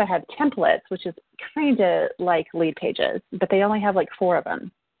they also have templates, which is kind of like lead pages, but they only have like 4 of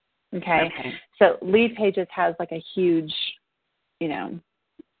them. Okay. So lead pages has like a huge,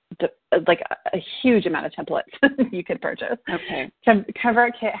 like a huge amount of templates you could purchase. Okay.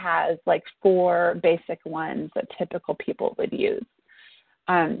 ConvertKit has like 4 basic ones that typical people would use.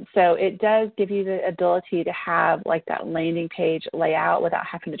 So it does give you the ability to have like that landing page layout without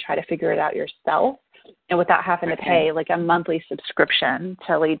having to try to figure it out yourself and without having to pay like a monthly subscription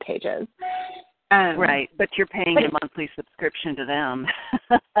to lead pages. Right, but you're paying a monthly subscription to them.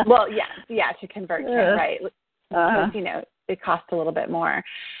 Well, to ConvertKit, right? Because, it costs a little bit more.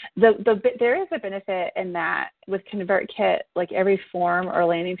 There is a benefit in that with ConvertKit, like every form or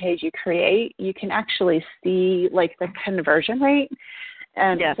landing page you create, you can actually see like the conversion rate.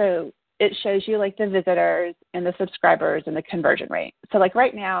 So it shows you like the visitors and the subscribers and the conversion rate. So like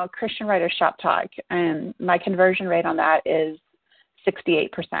right now, Christian Writer Shop Talk, my conversion rate on that is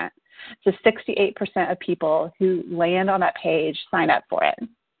 68%. So 68% of people who land on that page sign up for it.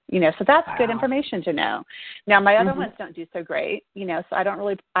 So that's good information to know. Now, my other ones don't do so great, so I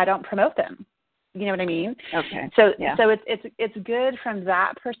don't promote them. You know what I mean? Okay. So it's good from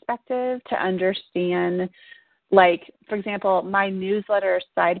that perspective to understand, like, for example, my newsletter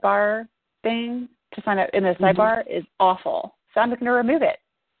sidebar thing to sign up in the sidebar is awful. So I'm going to remove it.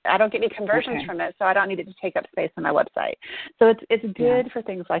 I don't get any conversions from it, so I don't need it to take up space on my website. So it's good for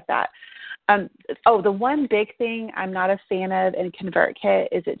things like that. The one big thing I'm not a fan of in ConvertKit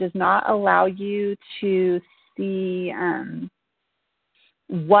is it does not allow you to see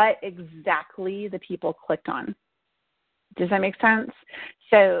what exactly the people clicked on. Does that make sense?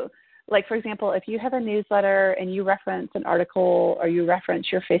 So, like, for example, if you have a newsletter and you reference an article or you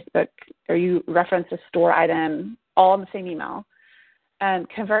reference your Facebook or you reference a store item all in the same email,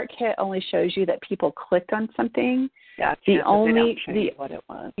 ConvertKit only shows you that people clicked on something. Gotcha. The only what it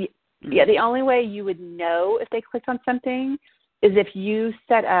was. The only way you would know if they clicked on something is if you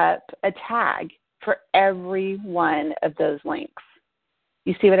set up a tag for every one of those links.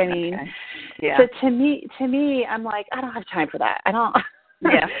 You see what I mean? Okay. Yeah. So to me, I'm like, I don't have time for that. I don't.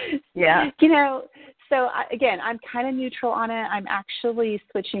 Yeah. Yeah. You know, so again, I'm kind of neutral on it. I'm actually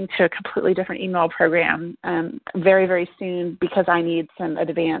switching to a completely different email program very, very soon because I need some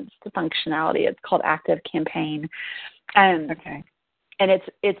advanced functionality. It's called Active Campaign. Okay. And it's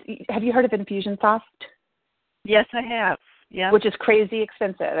have you heard of Infusionsoft? Yes, I have. Yeah. Which is crazy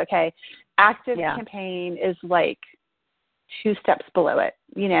expensive, okay? Active Campaign is like 2 steps below it.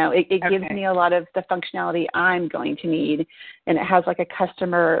 You know, it gives me a lot of the functionality I'm going to need, and it has like a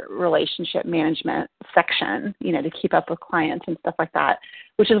customer relationship management section, you know, to keep up with clients and stuff like that,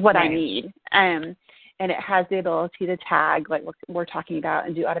 which is what I need. And it has the ability to tag, like we're talking about,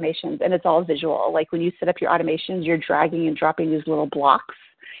 and do automations, and it's all visual. Like when you set up your automations, you're dragging and dropping these little blocks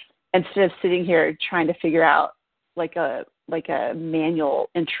instead of sitting here trying to figure out like a manual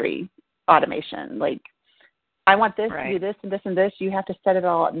entry automation. Like, I want this to do this and this and this. You have to set it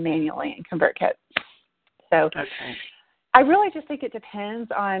all up manually in ConvertKit. So I really just think it depends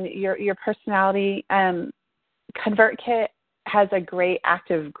on your personality. ConvertKit has a great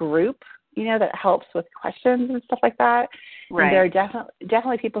active group, you know, that helps with questions and stuff like that. Right. And there are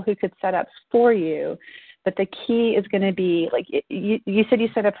definitely people who could set up for you. But the key is going to be, like, you said you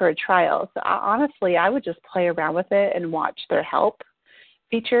set up for a trial. So honestly, I would just play around with it and watch their help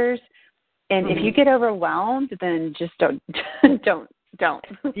features. And if you get overwhelmed, then just don't.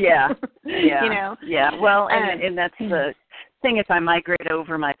 Yeah. You know? Yeah. Well, and that's the thing. If I migrate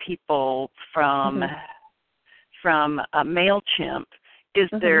over my people from MailChimp, is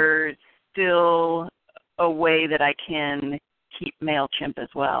there still a way that I can keep MailChimp as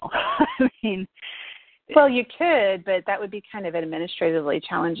well? I mean, well, you could, but that would be kind of administratively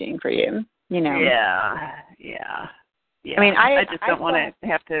challenging for you. You know? Yeah. I mean, I just don't want to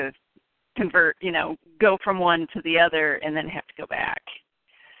have to convert, you know, go from one to the other and then have to go back.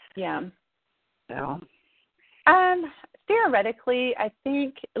 Yeah. So, theoretically, I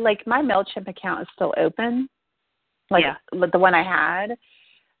think, like, my MailChimp account is still open, like the one I had.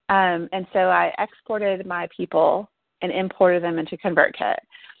 And so I exported my people and imported them into ConvertKit.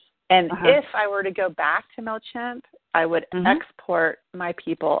 And if I were to go back to MailChimp, I would export my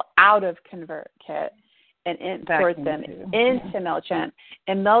people out of ConvertKit and import them into MailChimp,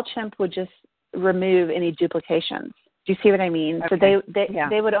 and MailChimp would just remove any duplications. Do you see what I mean? So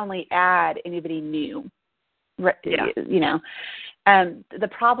they would only add anybody new, you know. The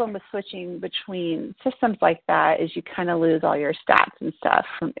problem with switching between systems like that is you kind of lose all your stats and stuff,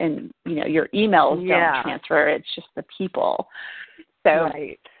 and, you know, your emails don't transfer. It's just the people. So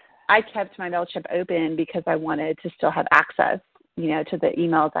I kept my MailChimp open because I wanted to still have access, you know, to the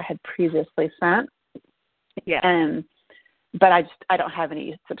emails I had previously sent. Yeah. But I don't have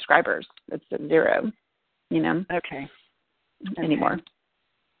any subscribers. It's at 0, you know. Okay. Anymore.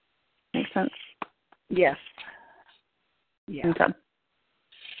 Makes sense? Yes. Yeah. Okay.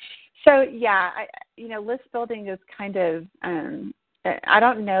 So list building is kind of I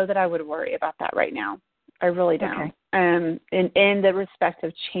don't know that I would worry about that right now. I really don't. In the respect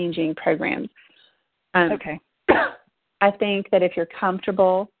of changing programs. I think that if you're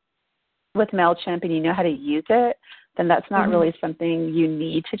comfortable with MailChimp and you know how to use it, then that's not really something you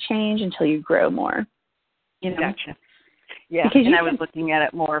need to change until you grow more. You know? Gotcha. Yeah, because I was looking at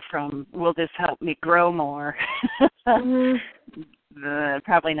it more from, will this help me grow more?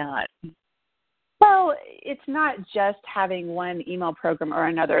 Probably not. Well, it's not just having one email program or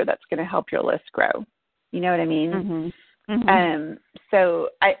another that's going to help your list grow. You know what I mean? So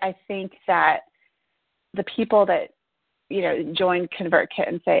I think that the people that, you know, join ConvertKit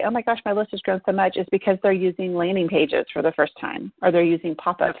and say, oh my gosh, my list has grown so much, is because they're using landing pages for the first time, or they're using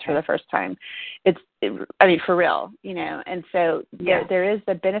pop-ups for the first time. I mean, for real, you know, and so there is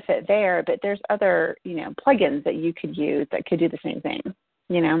the benefit there, but there's other, you know, plugins that you could use that could do the same thing,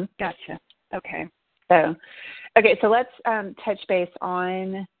 you know? Gotcha. Okay. So let's touch base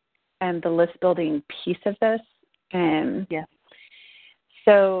on the list building piece of this.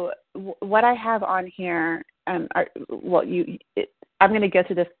 So what I have on here, I'm going to go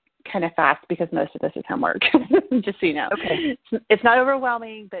through this kind of fast because most of this is homework, just so you know. Okay. It's not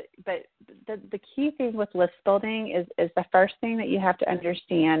overwhelming, but the key thing with list building is the first thing that you have to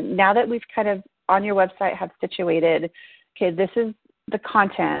understand. Now that we've kind of on your website have situated, okay, this is the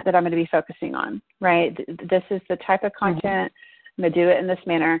content that I'm going to be focusing on, right? This is the type of content. I'm going to do it in this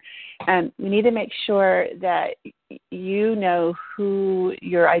manner. We need to make sure that you know who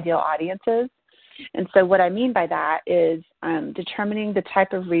your ideal audience is. And so what I mean by that is determining the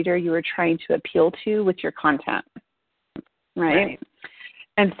type of reader you are trying to appeal to with your content, right?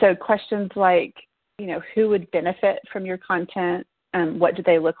 And so questions like, you know, who would benefit from your content? What do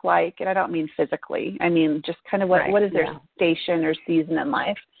they look like? And I don't mean physically. I mean just kind of what is their station or season in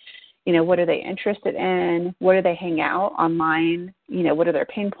life? You know, what are they interested in? Where do they hang out online? You know, what are their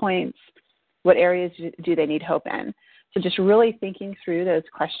pain points? What areas do they need hope in? So just really thinking through those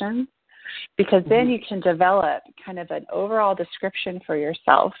questions, because then you can develop kind of an overall description for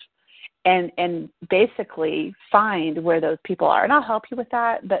yourself and basically find where those people are. And I'll help you with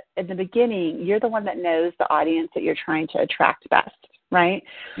that. But in the beginning, you're the one that knows the audience that you're trying to attract best, right?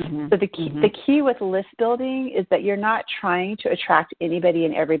 So the key with list building is that you're not trying to attract anybody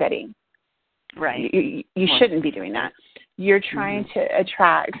and everybody. Right. You shouldn't be doing that. You're trying to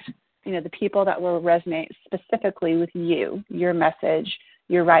attract, you know, the people that will resonate specifically with you, your message,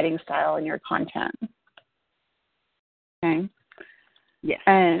 your writing style, and your content. Okay? Yes.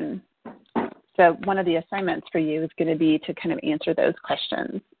 And so one of the assignments for you is going to be to kind of answer those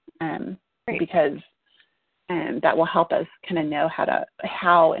questions, because that will help us kind of know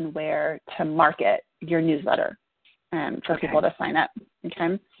how and where to market your newsletter for people to sign up.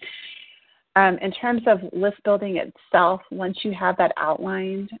 Okay. In terms of list building itself, once you have that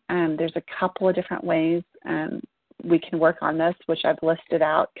outlined, there's a couple of different ways we can work on this, which I've listed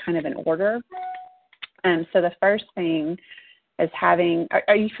out kind of in order. So the first thing is having,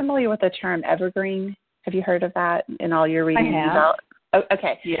 are you familiar with the term evergreen? Have you heard of that in all your reading? I have.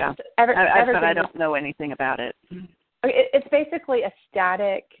 Okay. Yeah. So but I don't know anything about it. It's basically a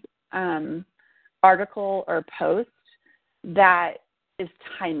static article or post that is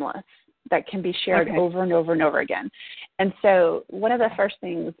timeless, that can be shared over and over and over again. And so one of the first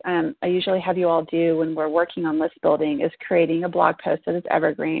things I usually have you all do when we're working on list building is creating a blog post that is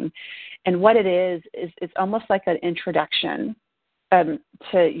evergreen. And what it is it's almost like an introduction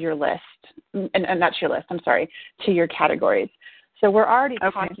to your list, and not your list, I'm sorry, to your categories. So we're already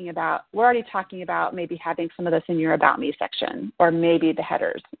talking about maybe having some of this in your About Me section, or maybe the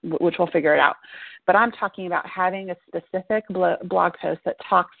headers, which we'll figure it out. But I'm talking about having a specific blog post that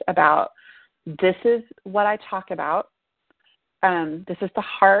talks about, this is what I talk about. This is the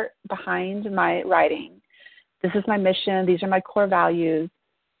heart behind my writing. This is my mission. These are my core values.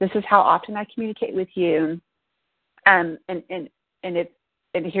 This is how often I communicate with you. And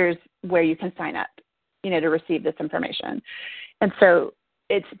here's where you can sign up, to receive this information. And so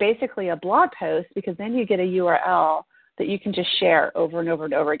it's basically a blog post, because then you get a URL that you can just share over and over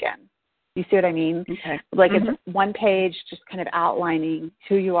and over again. You see what I mean? Okay. Like it's one page just kind of outlining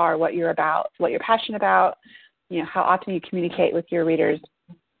who you are, what you're about, what you're passionate about, how often you communicate with your readers,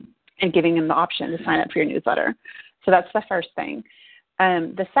 and giving them the option to sign up for your newsletter. So that's the first thing.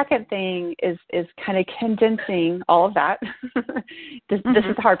 The second thing is kind of condensing all of that. This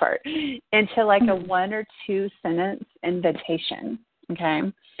is the hard part, into like a 1 or 2 sentence invitation. Okay.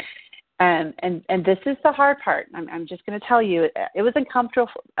 And this is the hard part. I'm just going to tell you, it was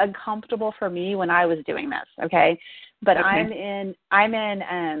uncomfortable for me when I was doing this. Okay. But I'm in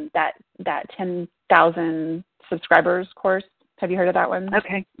that 10,000 subscribers course. Have you heard of that one?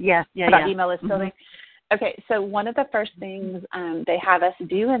 Okay. Yeah. About email list building. Okay, so one of the first things they have us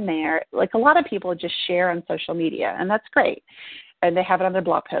do in there, like a lot of people just share on social media, and that's great. And they have it on their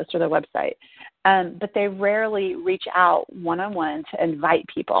blog post or their website. But they rarely reach out one-on-one to invite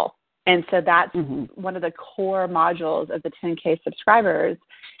people. And so that's one of the core modules of the 10K subscribers,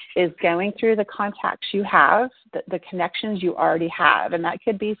 is going through the contacts you have, the connections you already have. And that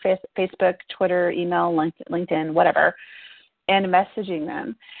could be Facebook, Twitter, email, LinkedIn, whatever, and messaging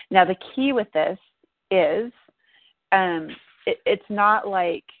them. Now, the key with this is it's not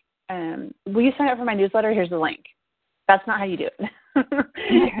like, will you sign up for my newsletter? Here's the link. That's not how you do it.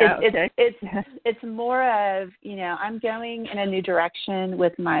 It's more of, I'm going in a new direction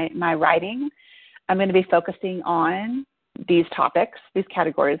with my writing. I'm going to be focusing on these topics, these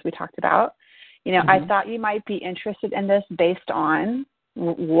categories we talked about. I thought you might be interested in this based on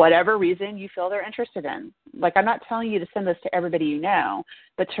whatever reason you feel they're interested in. Like, I'm not telling you to send this to everybody you know,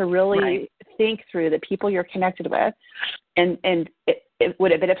 but to really think through the people you're connected with, and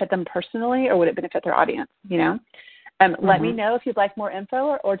would it benefit them personally, or would it benefit their audience? Let me know if you'd like more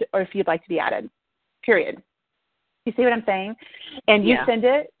info, or if you'd like to be added, period. You see what I'm saying? And you send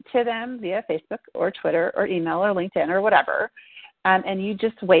it to them via Facebook or Twitter or email or LinkedIn or whatever. And you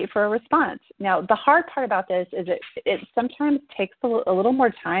just wait for a response. Now, the hard part about this is it sometimes takes a little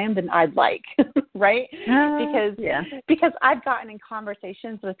more time than I'd like, right? Because I've gotten in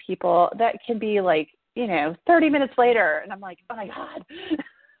conversations with people that can be like, 30 minutes later, and I'm like, oh my God.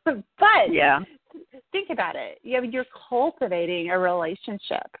 But think about it. You're cultivating a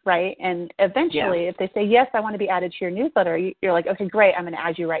relationship, right? And eventually, if they say, yes, I want to be added to your newsletter, you're like, okay, great, I'm going to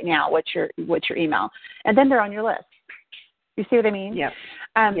add you right now. What's your email? And then they're on your list. You see what I mean? Yeah.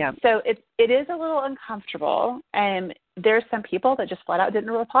 So it is a little uncomfortable, and there's some people that just flat out didn't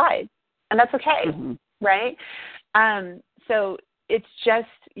reply, and that's okay, right? So it's just,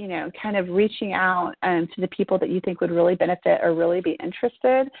 kind of reaching out to the people that you think would really benefit or really be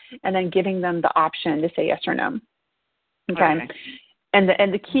interested, and then giving them the option to say yes or no. Okay. And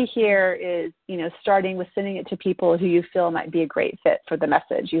the key here is, starting with sending it to people who you feel might be a great fit for the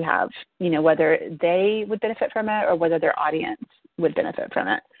message you have, whether they would benefit from it or whether their audience would benefit from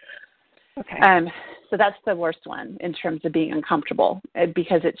it. Okay. So that's the worst one in terms of being uncomfortable,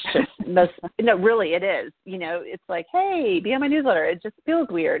 because it's just really it is. It's like, hey, be on my newsletter. It just feels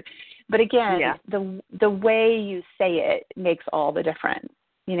weird. But again, the way you say it makes all the difference,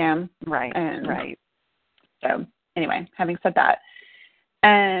 Right. Right. So anyway, having said that,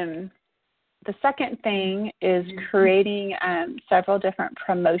 the second thing is creating several different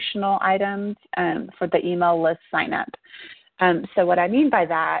promotional items for the email list sign up. So what I mean by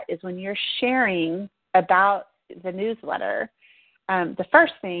that is when you're sharing about the newsletter, the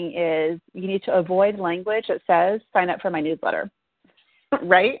first thing is you need to avoid language that says sign up for my newsletter,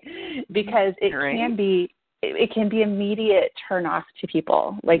 right? Because it can be immediate turn off to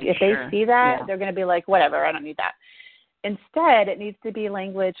people. Like if they see that, they're going to be like, whatever, I don't need that. Instead, it needs to be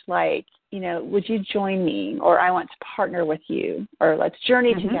language like, would you join me, or I want to partner with you, or let's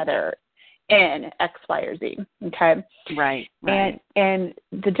journey together in X, Y, or Z. Okay. Right. And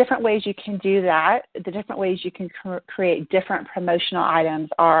the different ways you can do that, the different ways you can create different promotional items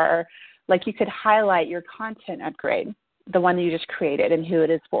are, like, you could highlight your content upgrade, the one that you just created and who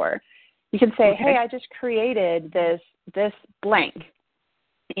it is for. You can say, hey, I just created this blank,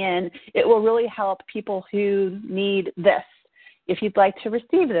 and it will really help people who need this. If you'd like to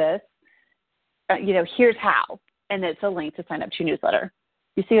receive this, here's how. And it's a link to sign up to your newsletter.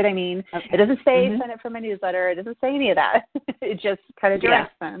 You see what I mean? Okay. It doesn't say sign up for my newsletter. It doesn't say any of that. It just kind of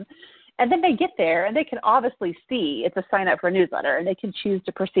directs them. And then they get there, and they can obviously see it's a sign up for a newsletter, and they can choose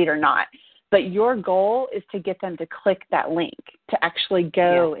to proceed or not. But your goal is to get them to click that link, to actually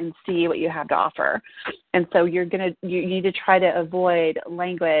go and see what you have to offer. And so you need to try to avoid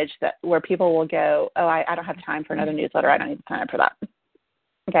language where people will go, oh, I don't have time for another newsletter. I don't need to sign up for that.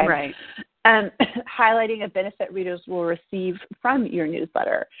 Okay. Right. Highlighting a benefit readers will receive from your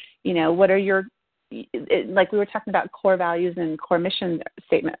newsletter. What are your, like we were talking about core values and core mission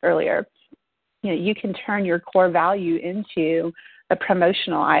statement earlier. You can turn your core value into a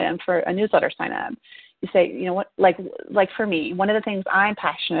promotional item for a newsletter sign up. You say, what, like for me, one of the things I'm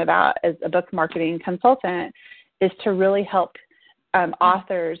passionate about as a book marketing consultant is to really help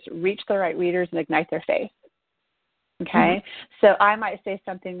authors reach the right readers and ignite their faith. Okay. So I might say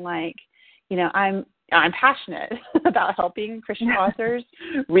something like, I'm passionate about helping Christian authors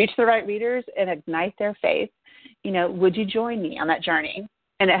reach the right readers and ignite their faith. Would you join me on that journey?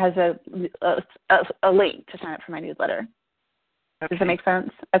 And it has a link to sign up for my newsletter. Okay. Does that make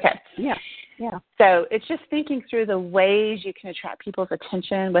sense? Okay. Yeah. So it's just thinking through the ways you can attract people's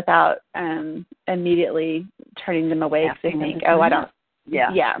attention without immediately turning them away because they think, oh, I don't.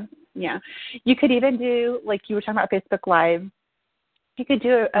 Yeah. You could even do, like you were talking about Facebook Live, you could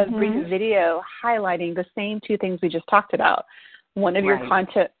do a brief video highlighting the same two things we just talked about, one of your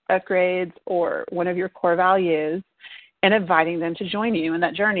content upgrades or one of your core values, and inviting them to join you in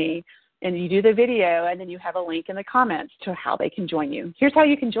that journey. And you do the video, and then you have a link in the comments to how they can join you. Here's how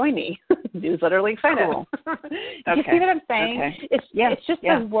you can join me. Newsletter link sign up. You see what I'm saying? Okay. It's just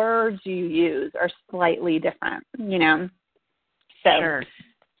the words you use are slightly different, So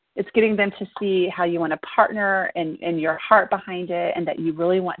it's getting them to see how you want to partner and your heart behind it, and that you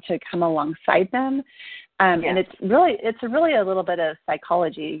really want to come alongside them. And it's really a little bit of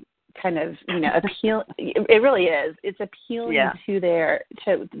psychology kind of, appeal. It really is. It's appealing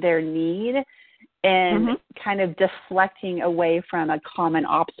to their need and kind of deflecting away from a common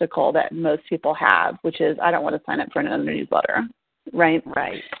obstacle that most people have, which is, I don't want to sign up for another newsletter. Right.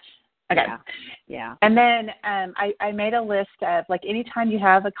 Okay. Yeah. And then I made a list of, like, anytime you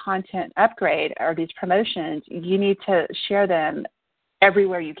have a content upgrade or these promotions, you need to share them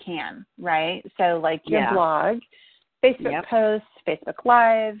everywhere you can, right? So like your blog, Facebook posts, Facebook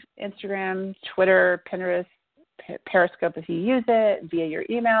Live, Instagram, Twitter, Pinterest, Periscope if you use it, via your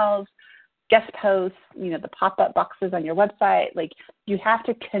emails, guest posts, the pop-up boxes on your website. Like, you have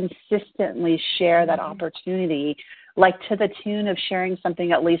to consistently share that opportunity, like to the tune of sharing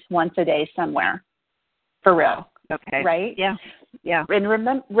something at least once a day somewhere, for real. Okay. Right? Yeah. And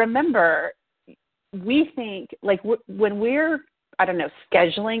remember, we think, like, when we're,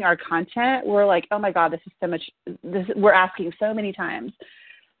 scheduling our content, we're like, oh my God, this is so much, we're asking so many times.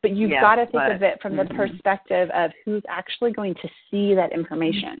 But you've got to think of it from the perspective of who's actually going to see that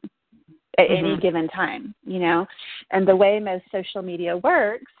information at any given time, you know. And the way most social media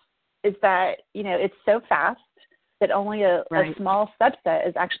works is that, you know, it's so fast that only a small subset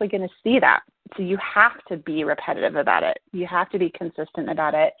is actually going to see that. So you have to be repetitive about it. You have to be consistent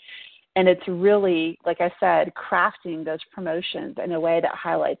about it. And it's really, like I said, crafting those promotions in a way that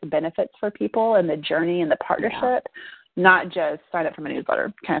highlights benefits for people and the journey and the partnership, not just sign up for my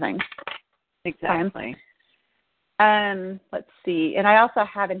newsletter kind of thing. Exactly. Let's see. And I also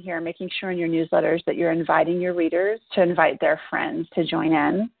have in here making sure in your newsletters that you're inviting your readers to invite their friends to join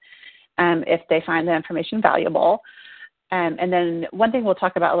in if they find the information valuable. And then one thing we'll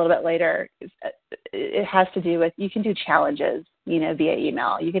talk about a little bit later, it has to do with, you can do challenges, you know, via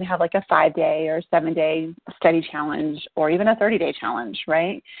email. You can have like a 5-day or 7-day study challenge or even a 30-day challenge,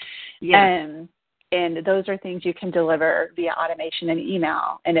 right? Yeah. And those are things you can deliver via automation and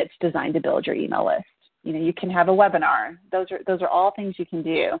email, and it's designed to build your email list. You know, you can have a webinar. Those are all things you can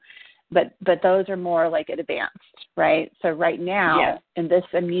do, but those are more like advanced, right? So right now, in this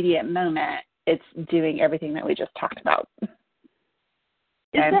immediate moment, it's doing everything that we just talked about. Is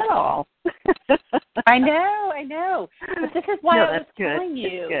that all? I know. But this is why I was telling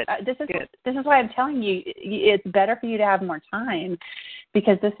you. This is why I'm telling you it's better for you to have more time,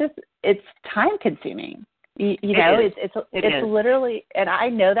 because it's time consuming. You know, it's literally, and I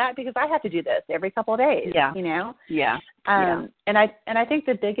know that because I have to do this every couple of days. Yeah. You know. Yeah. And I think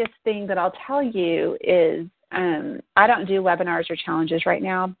the biggest thing that I'll tell you is I don't do webinars or challenges right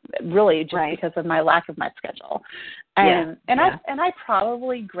now, really just because of my lack of my schedule. And I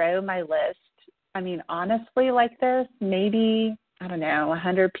probably grow my list. I mean, honestly, like this, maybe, I don't know,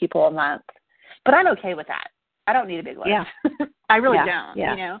 100 people a month. But I'm okay with that. I don't need a big list. Yeah. I really don't.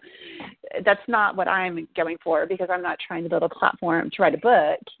 You know, that's not what I'm going for, because I'm not trying to build a platform to write a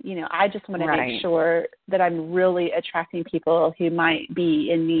book. You know, I just want to make sure that I'm really attracting people who might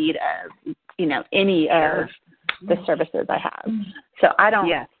be in need of, you know, any of the services I have. So I don't,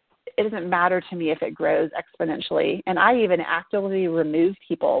 it doesn't matter to me if it grows exponentially. And I even actively remove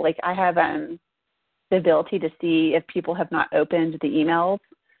people. Like I have the ability to see if people have not opened the emails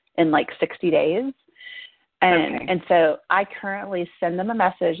in like 60 days. And so I currently send them a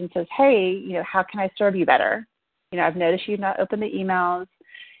message and says, hey, you know, how can I serve you better? You know, I've noticed you've not opened the emails.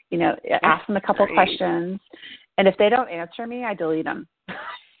 You know, ask them a couple questions. And if they don't answer me, I delete them.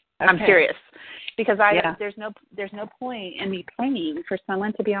 I'm serious. Because there's no point in me paying for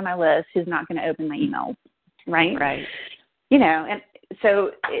someone to be on my list who's not going to open my emails, right? Right. You know, and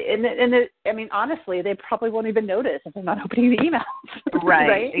so, I mean, honestly, they probably won't even notice if they're not opening the emails.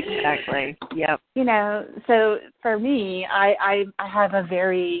 Right? Exactly. Yep. You know, so for me, I have a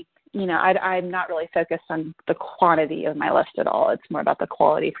very, you know, I'm not really focused on the quantity of my list at all. It's more about the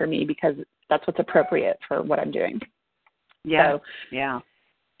quality for me, because that's what's appropriate for what I'm doing. Yeah.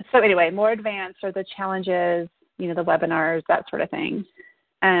 So anyway, more advanced are the challenges, you know, the webinars, that sort of thing.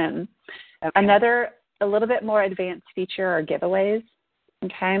 Another, a little bit more advanced feature are giveaways.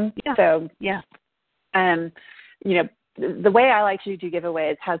 Okay. Yeah. So, you know, the way I like to do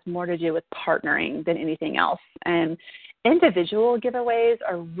giveaways has more to do with partnering than anything else. And individual giveaways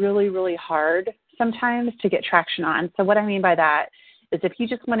are really, really hard sometimes to get traction on. So what I mean by that is if you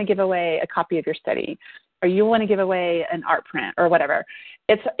just want to give away a copy of your study, or you want to give away an art print or whatever,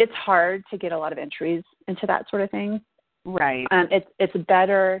 it's hard to get a lot of entries into that sort of thing. Right. It's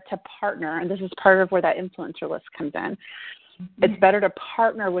better to partner, and this is part of where that influencer list comes in. It's better to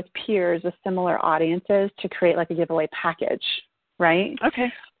partner with peers with similar audiences to create like a giveaway package, right?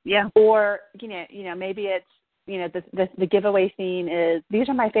 Okay. Yeah. Or you know maybe it's, you know, the giveaway theme is, these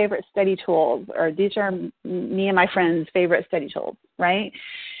are my favorite study tools, or these are me and my friends' favorite study tools, right?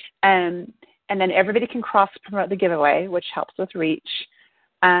 And then everybody can cross-promote the giveaway, which helps with reach.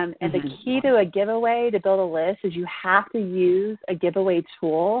 And the key to a giveaway, to build a list, is you have to use a giveaway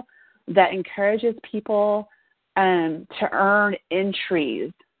tool that encourages people to earn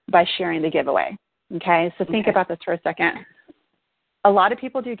entries by sharing the giveaway. Okay? So think about this for a second. A lot of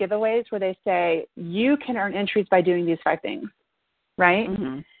people do giveaways where they say, you can earn entries by doing these 5 things, right?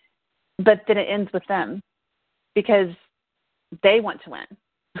 But then it ends with them because they want to win.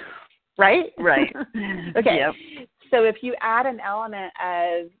 Right? Right. Okay. Yep. So if you add an element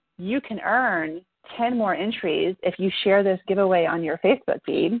of, you can earn 10 more entries if you share this giveaway on your Facebook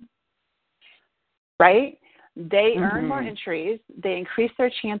feed, right? They earn more entries, they increase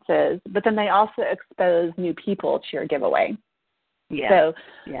their chances, but then they also expose new people to your giveaway. So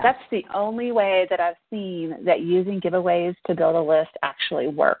that's the only way that I've seen that using giveaways to build a list actually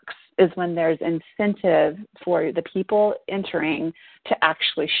works, is when there's incentive for the people entering to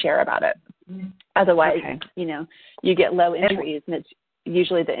actually share about it. Otherwise, you get low entries, and it's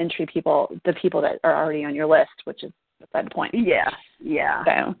usually the entry people, the people that are already on your list, which is beside the point. Yeah.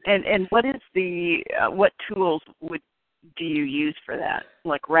 So, and what is what tools do you use for that?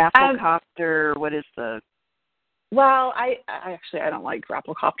 Like Rafflecopter? What is the? Well, I don't like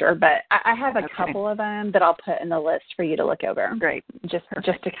Rafflecopter, but I have a couple of them that I'll put in the list for you to look over. Great. Just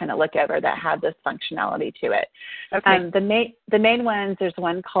to kind of look over that have this functionality to it. Okay. The main ones, there's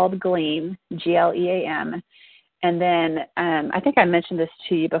one called Gleam, Gleam, and then I think I mentioned this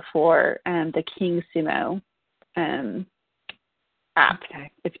to you before, the King Sumo app.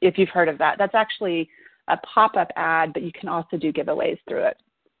 Okay. If you've heard of that, that's actually a pop-up ad, but you can also do giveaways through it.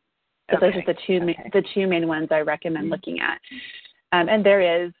 So those are the two main ones I recommend looking at. And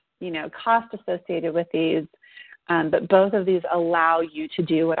there is, cost associated with these, but both of these allow you to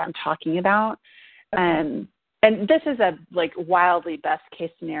do what I'm talking about. And this is a wildly best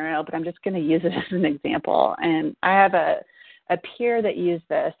case scenario, but I'm just going to use it as an example. And I have a peer that used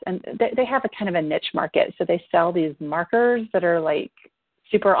this, and they have a kind of a niche market. So they sell these markers that are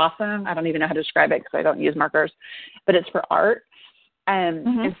super awesome. I don't even know how to describe it because I don't use markers, but it's for art.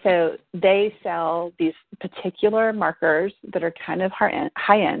 And so they sell these particular markers that are kind of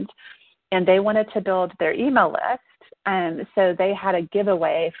high end, and they wanted to build their email list. So they had a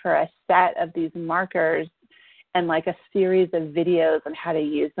giveaway for a set of these markers and a series of videos on how to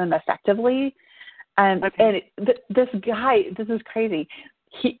use them effectively. And this guy, this is crazy.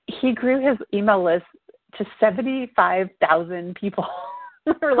 He grew his email list to 75,000 people.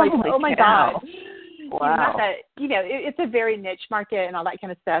 We're like, oh my God. Wow. Not that, it's a very niche market and all that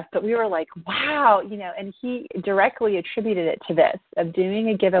kind of stuff, but we were like, wow, and he directly attributed it to this, of doing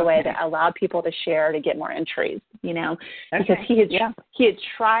a giveaway that allowed people to share to get more entries, because he had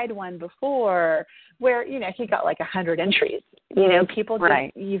tried one before where, he got 100 entries. People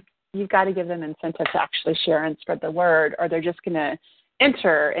just, you've got to give them incentive to actually share and spread the word, or they're just going to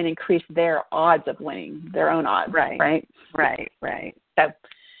enter and increase their odds of winning, their own odds. Right. So,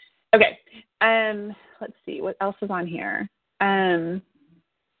 okay. Let's see, what else is on here? So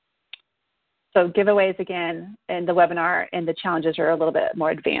giveaways again in the webinar, and the challenges are a little bit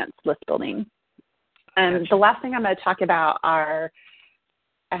more advanced list building. The last thing I'm going to talk about are,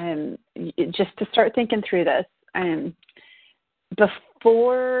 just to start thinking through this,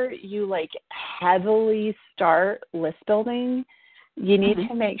 before you heavily start list building, you need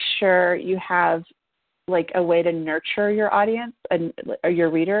to make sure you have a way to nurture your audience or your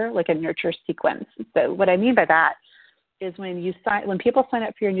reader, a nurture sequence. So what I mean by that is when people sign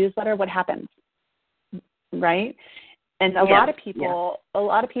up for your newsletter, what happens, right? And a lot of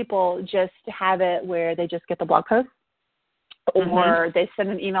people just have it where they just get the blog post, or they send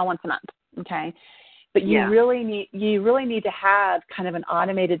an email once a month. Okay. But you really need to have kind of an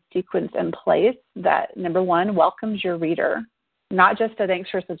automated sequence in place that, number one, welcomes your reader, not just a thanks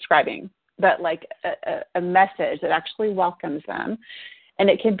for subscribing, but a message that actually welcomes them. And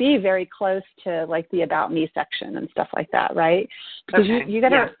it can be very close to the About Me section and stuff like that, right? Because you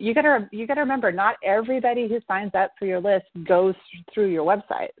gotta remember, not everybody who signs up for your list goes through your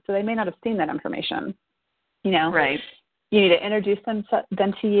website, so they may not have seen that information. Right. You need to introduce them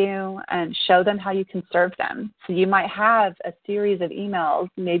to you and show them how you can serve them. So you might have a series of emails.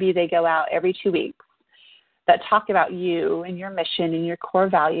 Maybe they go out every 2 weeks, that talk about you and your mission and your core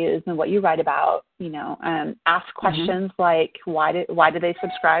values and what you write about. Ask questions like, why did they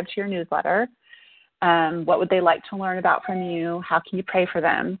subscribe to your newsletter? What would they like to learn about from you? How can you pray for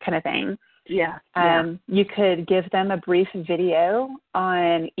them? Kind of thing. You could give them a brief video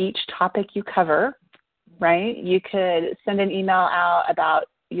on each topic you cover, right? You could send an email out about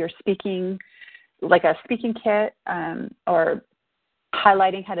your speaking, a speaking kit, or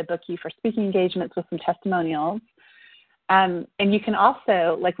highlighting how to book you for speaking engagements with some testimonials. And you can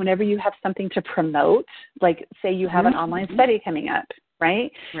also, whenever you have something to promote, say you have an online study coming up,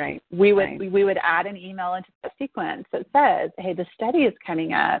 right? Right. We would add an email into the sequence that says, hey, the study is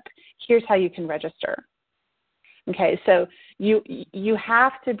coming up. Here's how you can register. Okay, so you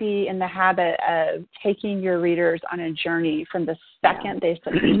have to be in the habit of taking your readers on a journey from the second they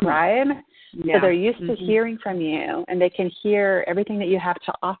subscribe. So they're used to hearing from you, and they can hear everything that you have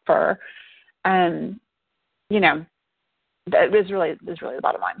to offer. That is really the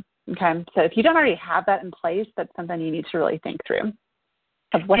bottom line. Okay, so if you don't already have that in place, that's something you need to really think through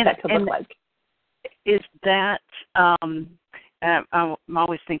of what that could look like. Is that I'm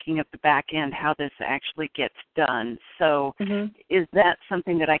always thinking of the back end, how this actually gets done. So is that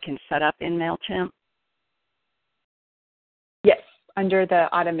something that I can set up in MailChimp? Yes. under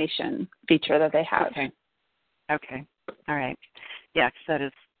the automation feature that they have. Okay. All right. Yeah, 'cause that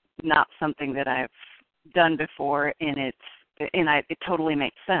is not something that I've done before, and it totally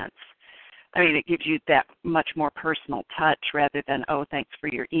makes sense. I mean, it gives you that much more personal touch rather than, oh, thanks for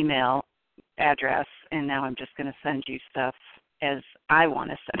your email address, and now I'm just going to send you stuff as I want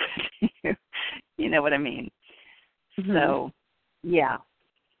to send it to you. You know what I mean? Mm-hmm. So, yeah.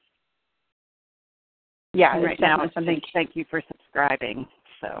 Yeah. Right now, thank you for subscribing.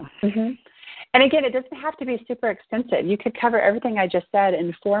 So. Mm-hmm. And again, it doesn't have to be super extensive. You could cover everything I just said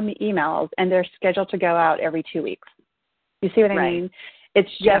in 4 emails, and they're scheduled to go out every 2 weeks. You see what I mean?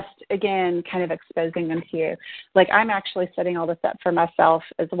 It's just, again, kind of exposing them to you. Like, I'm actually setting all this up for myself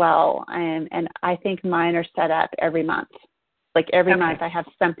as well, and I think mine are set up every month. Like, every month I have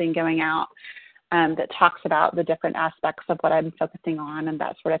something going out that talks about the different aspects of what I'm focusing on and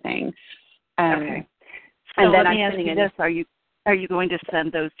that sort of thing. So and then let me ask you this. Are you going to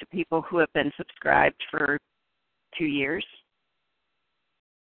send those to people who have been subscribed for 2 years?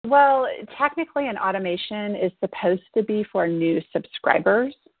 Well, technically an automation is supposed to be for new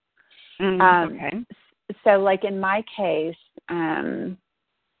subscribers. So like in my case,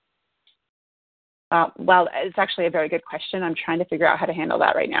 well, it's actually a very good question. I'm trying to figure out how to handle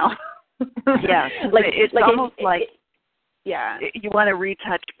that right now. Yeah. It's like almost like yeah, you want to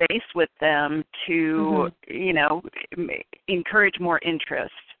retouch base with them to, you know, encourage more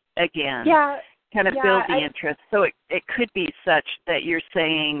interest again. Yeah. Kind of build the interest. So it could be such that you're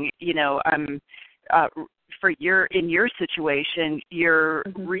saying, you know, in your situation, you're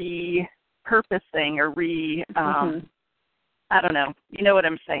repurposing or I don't know. You know what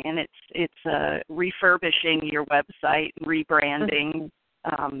I'm saying? It's refurbishing your website, rebranding,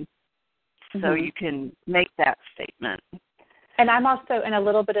 so you can make that statement. And I'm also in a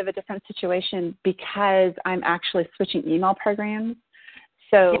little bit of a different situation because I'm actually switching email programs.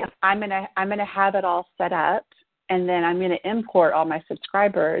 So I'm gonna have it all set up, and then I'm gonna import all my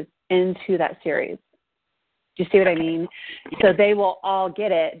subscribers into that series. Do you see what I mean? So they will all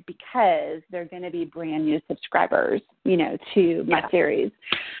get it because they're going to be brand new subscribers, you know, to my series.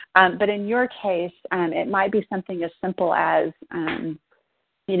 But in your case, it might be something as simple as,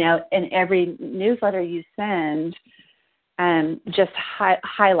 you know, in every newsletter you send, just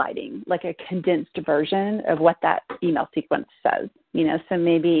highlighting like a condensed version of what that email sequence says, you know, so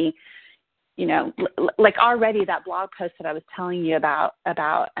maybe, you know, like already that blog post that I was telling you about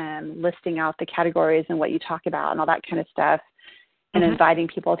listing out the categories and what you talk about and all that kind of stuff and inviting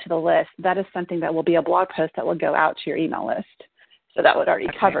people to the list, that is something that will be a blog post that will go out to your email list. So that would already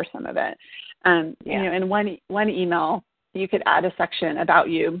cover some of it. You know, in one email, you could add a section about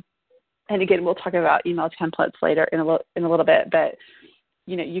you. And again, we'll talk about email templates later in a little bit, but,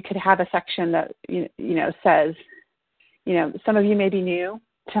 you know, you could have a section that, you know, says, you know, some of you may be new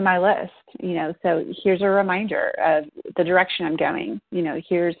to my list, you know, so here's a reminder of the direction I'm going, you know,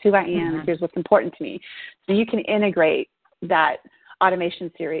 here's who I am, here's what's important to me. So you can integrate that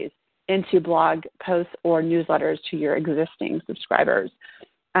automation series into blog posts or newsletters to your existing subscribers.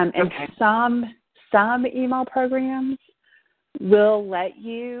 And some email programs will let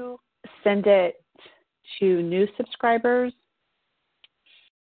you send it to new subscribers.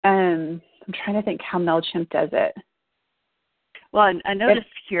 I'm trying to think how MailChimp does it. Well, I noticed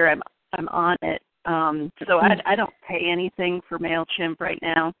here I'm on it, so I don't pay anything for MailChimp right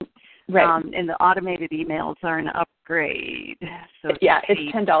now. Right. And the automated emails are an upgrade. So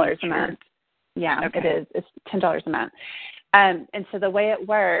it's $10 a month. Yeah, it is. It's $10 a month. And so the way it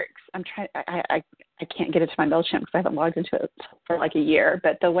works, I can't get into my MailChimp because I haven't logged into it for like a year.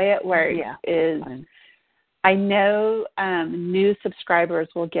 But the way it works is I know new subscribers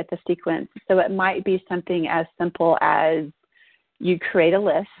will get the sequence. So it might be something as simple as you create a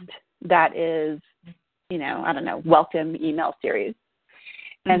list that is, you know, I don't know, welcome email series.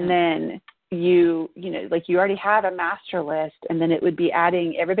 And then you know, like you already have a master list, and then it would be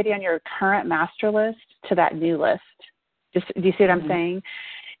adding everybody on your current master list to that new list. Do you see what I'm saying?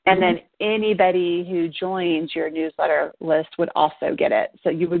 And then anybody who joins your newsletter list would also get it.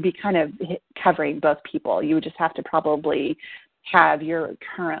 So you would be kind of covering both people. You would just have to probably have your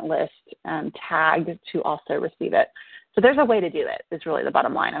current list tagged to also receive it. So there's a way to do it, is really the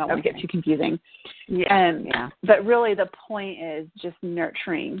bottom line. I don't want to get too confusing. But really the point is just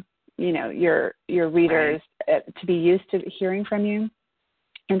nurturing, you know, your readers to be used to hearing from you,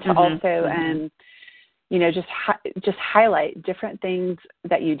 and to also, you know, just highlight different things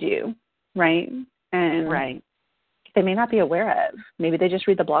that you do, right? And they may not be aware of. Maybe they just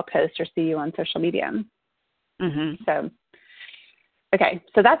read the blog post or see you on social media. So, okay,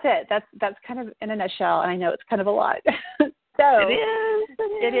 so that's it. That's kind of in a nutshell, and I know it's kind of a lot. So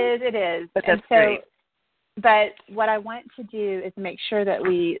It is. But that's great. But what I want to do is make sure that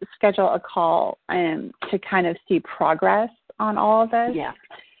we schedule a call to kind of see progress on all of this. Yeah.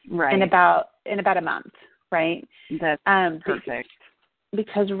 Right. In about a month, right? That's perfect.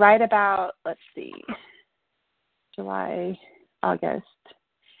 Because right about, let's see, July, August.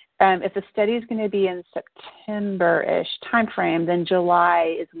 If the study is going to be in September-ish timeframe, then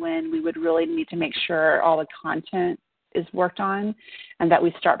July is when we would really need to make sure all the content is worked on and that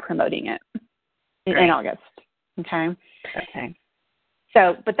we start promoting it in August. Okay? Okay.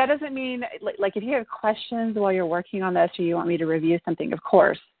 So, but that doesn't mean, like if you have questions while you're working on this or you want me to review something, of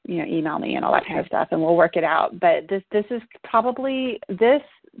course, email me and all that kind of stuff and we'll work it out. But this is probably, this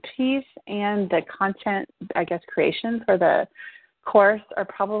piece and the content, I guess, creation for the course are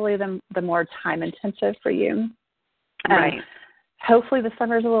probably the more time intensive for you. Right. Hopefully the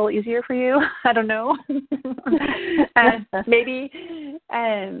summer is a little easier for you. I don't know. Maybe.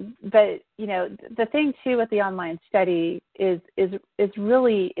 But, the thing, too, with the online study is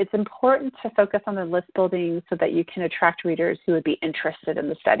really, it's important to focus on the list building so that you can attract readers who would be interested in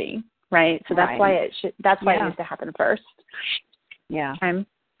the study, right? So that's why it needs to happen first. Yeah.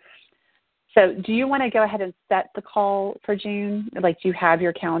 So do you want to go ahead and set the call for June? Like, do you have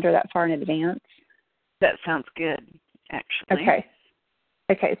your calendar that far in advance? That sounds good, actually.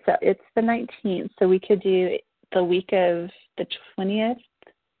 Okay, so it's the 19th, so we could do the week of the 20th,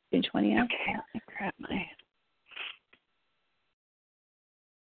 June 20th. Okay, let me grab my...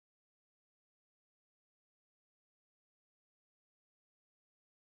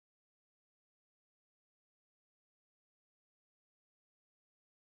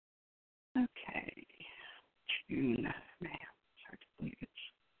 Okay, June, man, it's hard to believe it's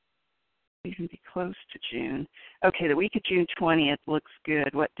even be close to June. Okay, the week of June 20th looks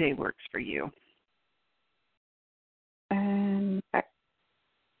good. What day works for you?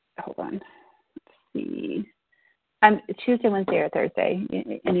 Hold on. Let's see. Tuesday, Wednesday, or Thursday.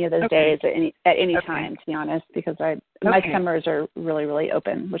 Any of those days at any time, to be honest, because my summers are really, really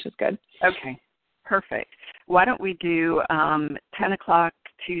open, which is good. Okay, perfect. Why don't we do 10 o'clock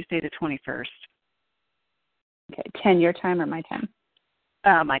Tuesday the 21st? Okay, 10 your time or my time?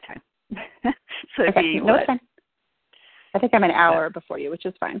 My time. So okay. It's fine. I think I'm an hour before you, which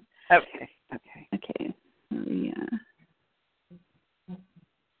is fine. Okay.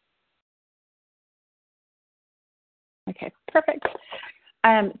 Okay, perfect.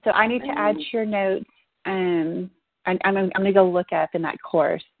 So I need to add to your notes. I'm going to go look up in that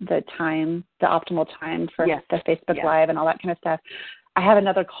course the optimal time for the Facebook Live and all that kind of stuff. I have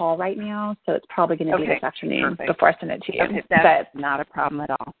another call right now, so it's probably going to be this afternoon before I send it to you. Okay, that's not a problem at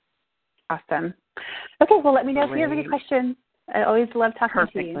all. Awesome. Okay, well, let me know if you have any questions. I always love talking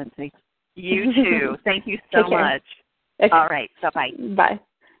to you. Perfect, Lindsay. You too. Thank you so much. Okay. All right, bye-bye. Bye.